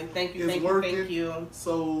going on, thank you, it's working. Thank you.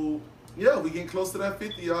 So. Yeah, we getting close to that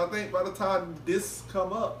 50, y'all. I think by the time this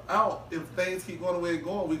come out, if things keep going the way it's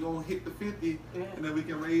going, we're going to hit the 50, and then we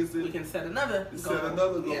can raise it. We can set another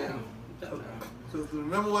goal. Yeah. Because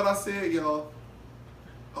remember what I said, y'all.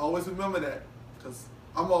 Always remember that, because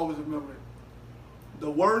I'm always remembering.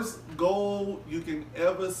 The worst goal you can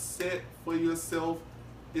ever set for yourself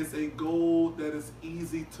is a goal that is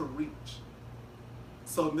easy to reach.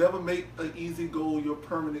 So never make an easy goal your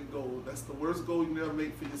permanent goal. That's the worst goal you never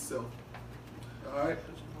make for yourself. All right?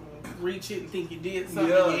 Reach it and think you did something.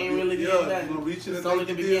 You ain't really did nothing. You're going to reach it and think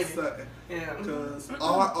you did something. Yeah. Because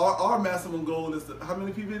our maximum goal is how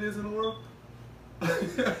many people it is in the world?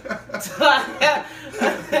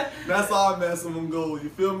 That's our maximum goal. You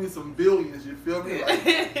feel me? Some billions. You feel me? Like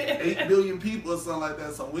 8 billion people or something like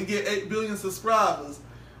that. So when we get 8 billion subscribers.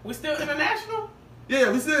 We still international?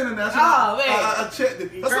 Yeah, we still international. Oh, man. I checked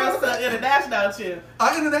it. Girl, still international shit.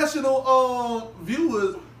 Our international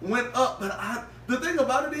viewers went up, but the thing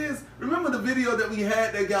about it is, remember the video that we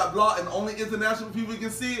had that got blocked and only international people can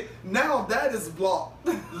see it? Now that is blocked,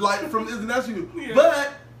 like from international people. Yeah.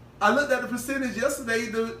 But I looked at the percentage yesterday,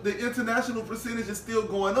 the international percentage is still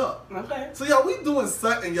going up. Okay. So y'all, we doing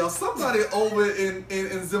something, y'all. Somebody over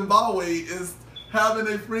in Zimbabwe is having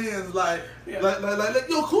their friends like yo,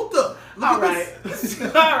 Kuta. All right.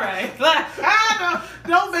 All right.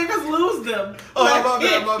 Don't make us lose them. Oh,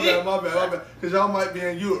 my bad. Because y'all might be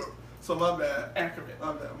in Europe. So my bad. Accurate.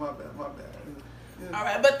 My bad. Yeah. All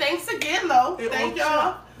right, but thanks again, though. Thank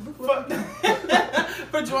y'all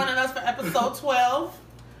for joining us for episode 12.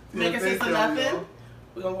 Making sense of nothing. Y'all.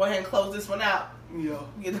 We're going to go ahead and close this one out. Yeah.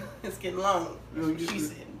 It's getting long. She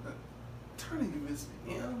said. Turning, you miss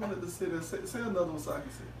me. Yeah. I wanted to say that. Say another one so I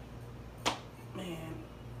can say. Man,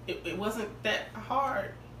 it wasn't that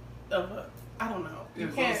hard of a. I don't know. You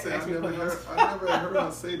can't say, I never heard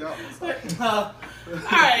her say that one. All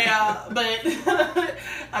right, y'all. But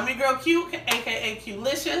I'm your girl Q, aka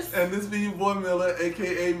Qlicious. And this be your boy Miller,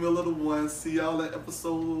 aka Miller the One. See y'all in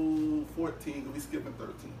episode 14. We skipping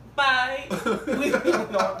 13. Bye.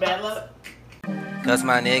 Bad luck. Cause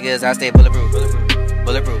my niggas, I stay bulletproof.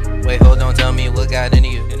 Bulletproof. Wait, hold on, tell me what got into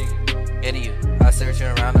you. Into you. I search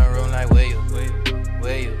around the room like where you?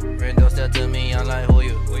 Where you? Friend don't step to me, I'm like who you?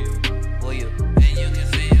 Who you? And you can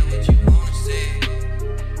say what you wanna say,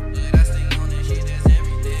 but I stay on this shit that's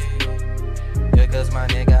every day. Yeah, cause my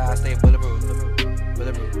nigga, I stay bulletproof.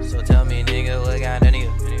 So tell me, nigga, what got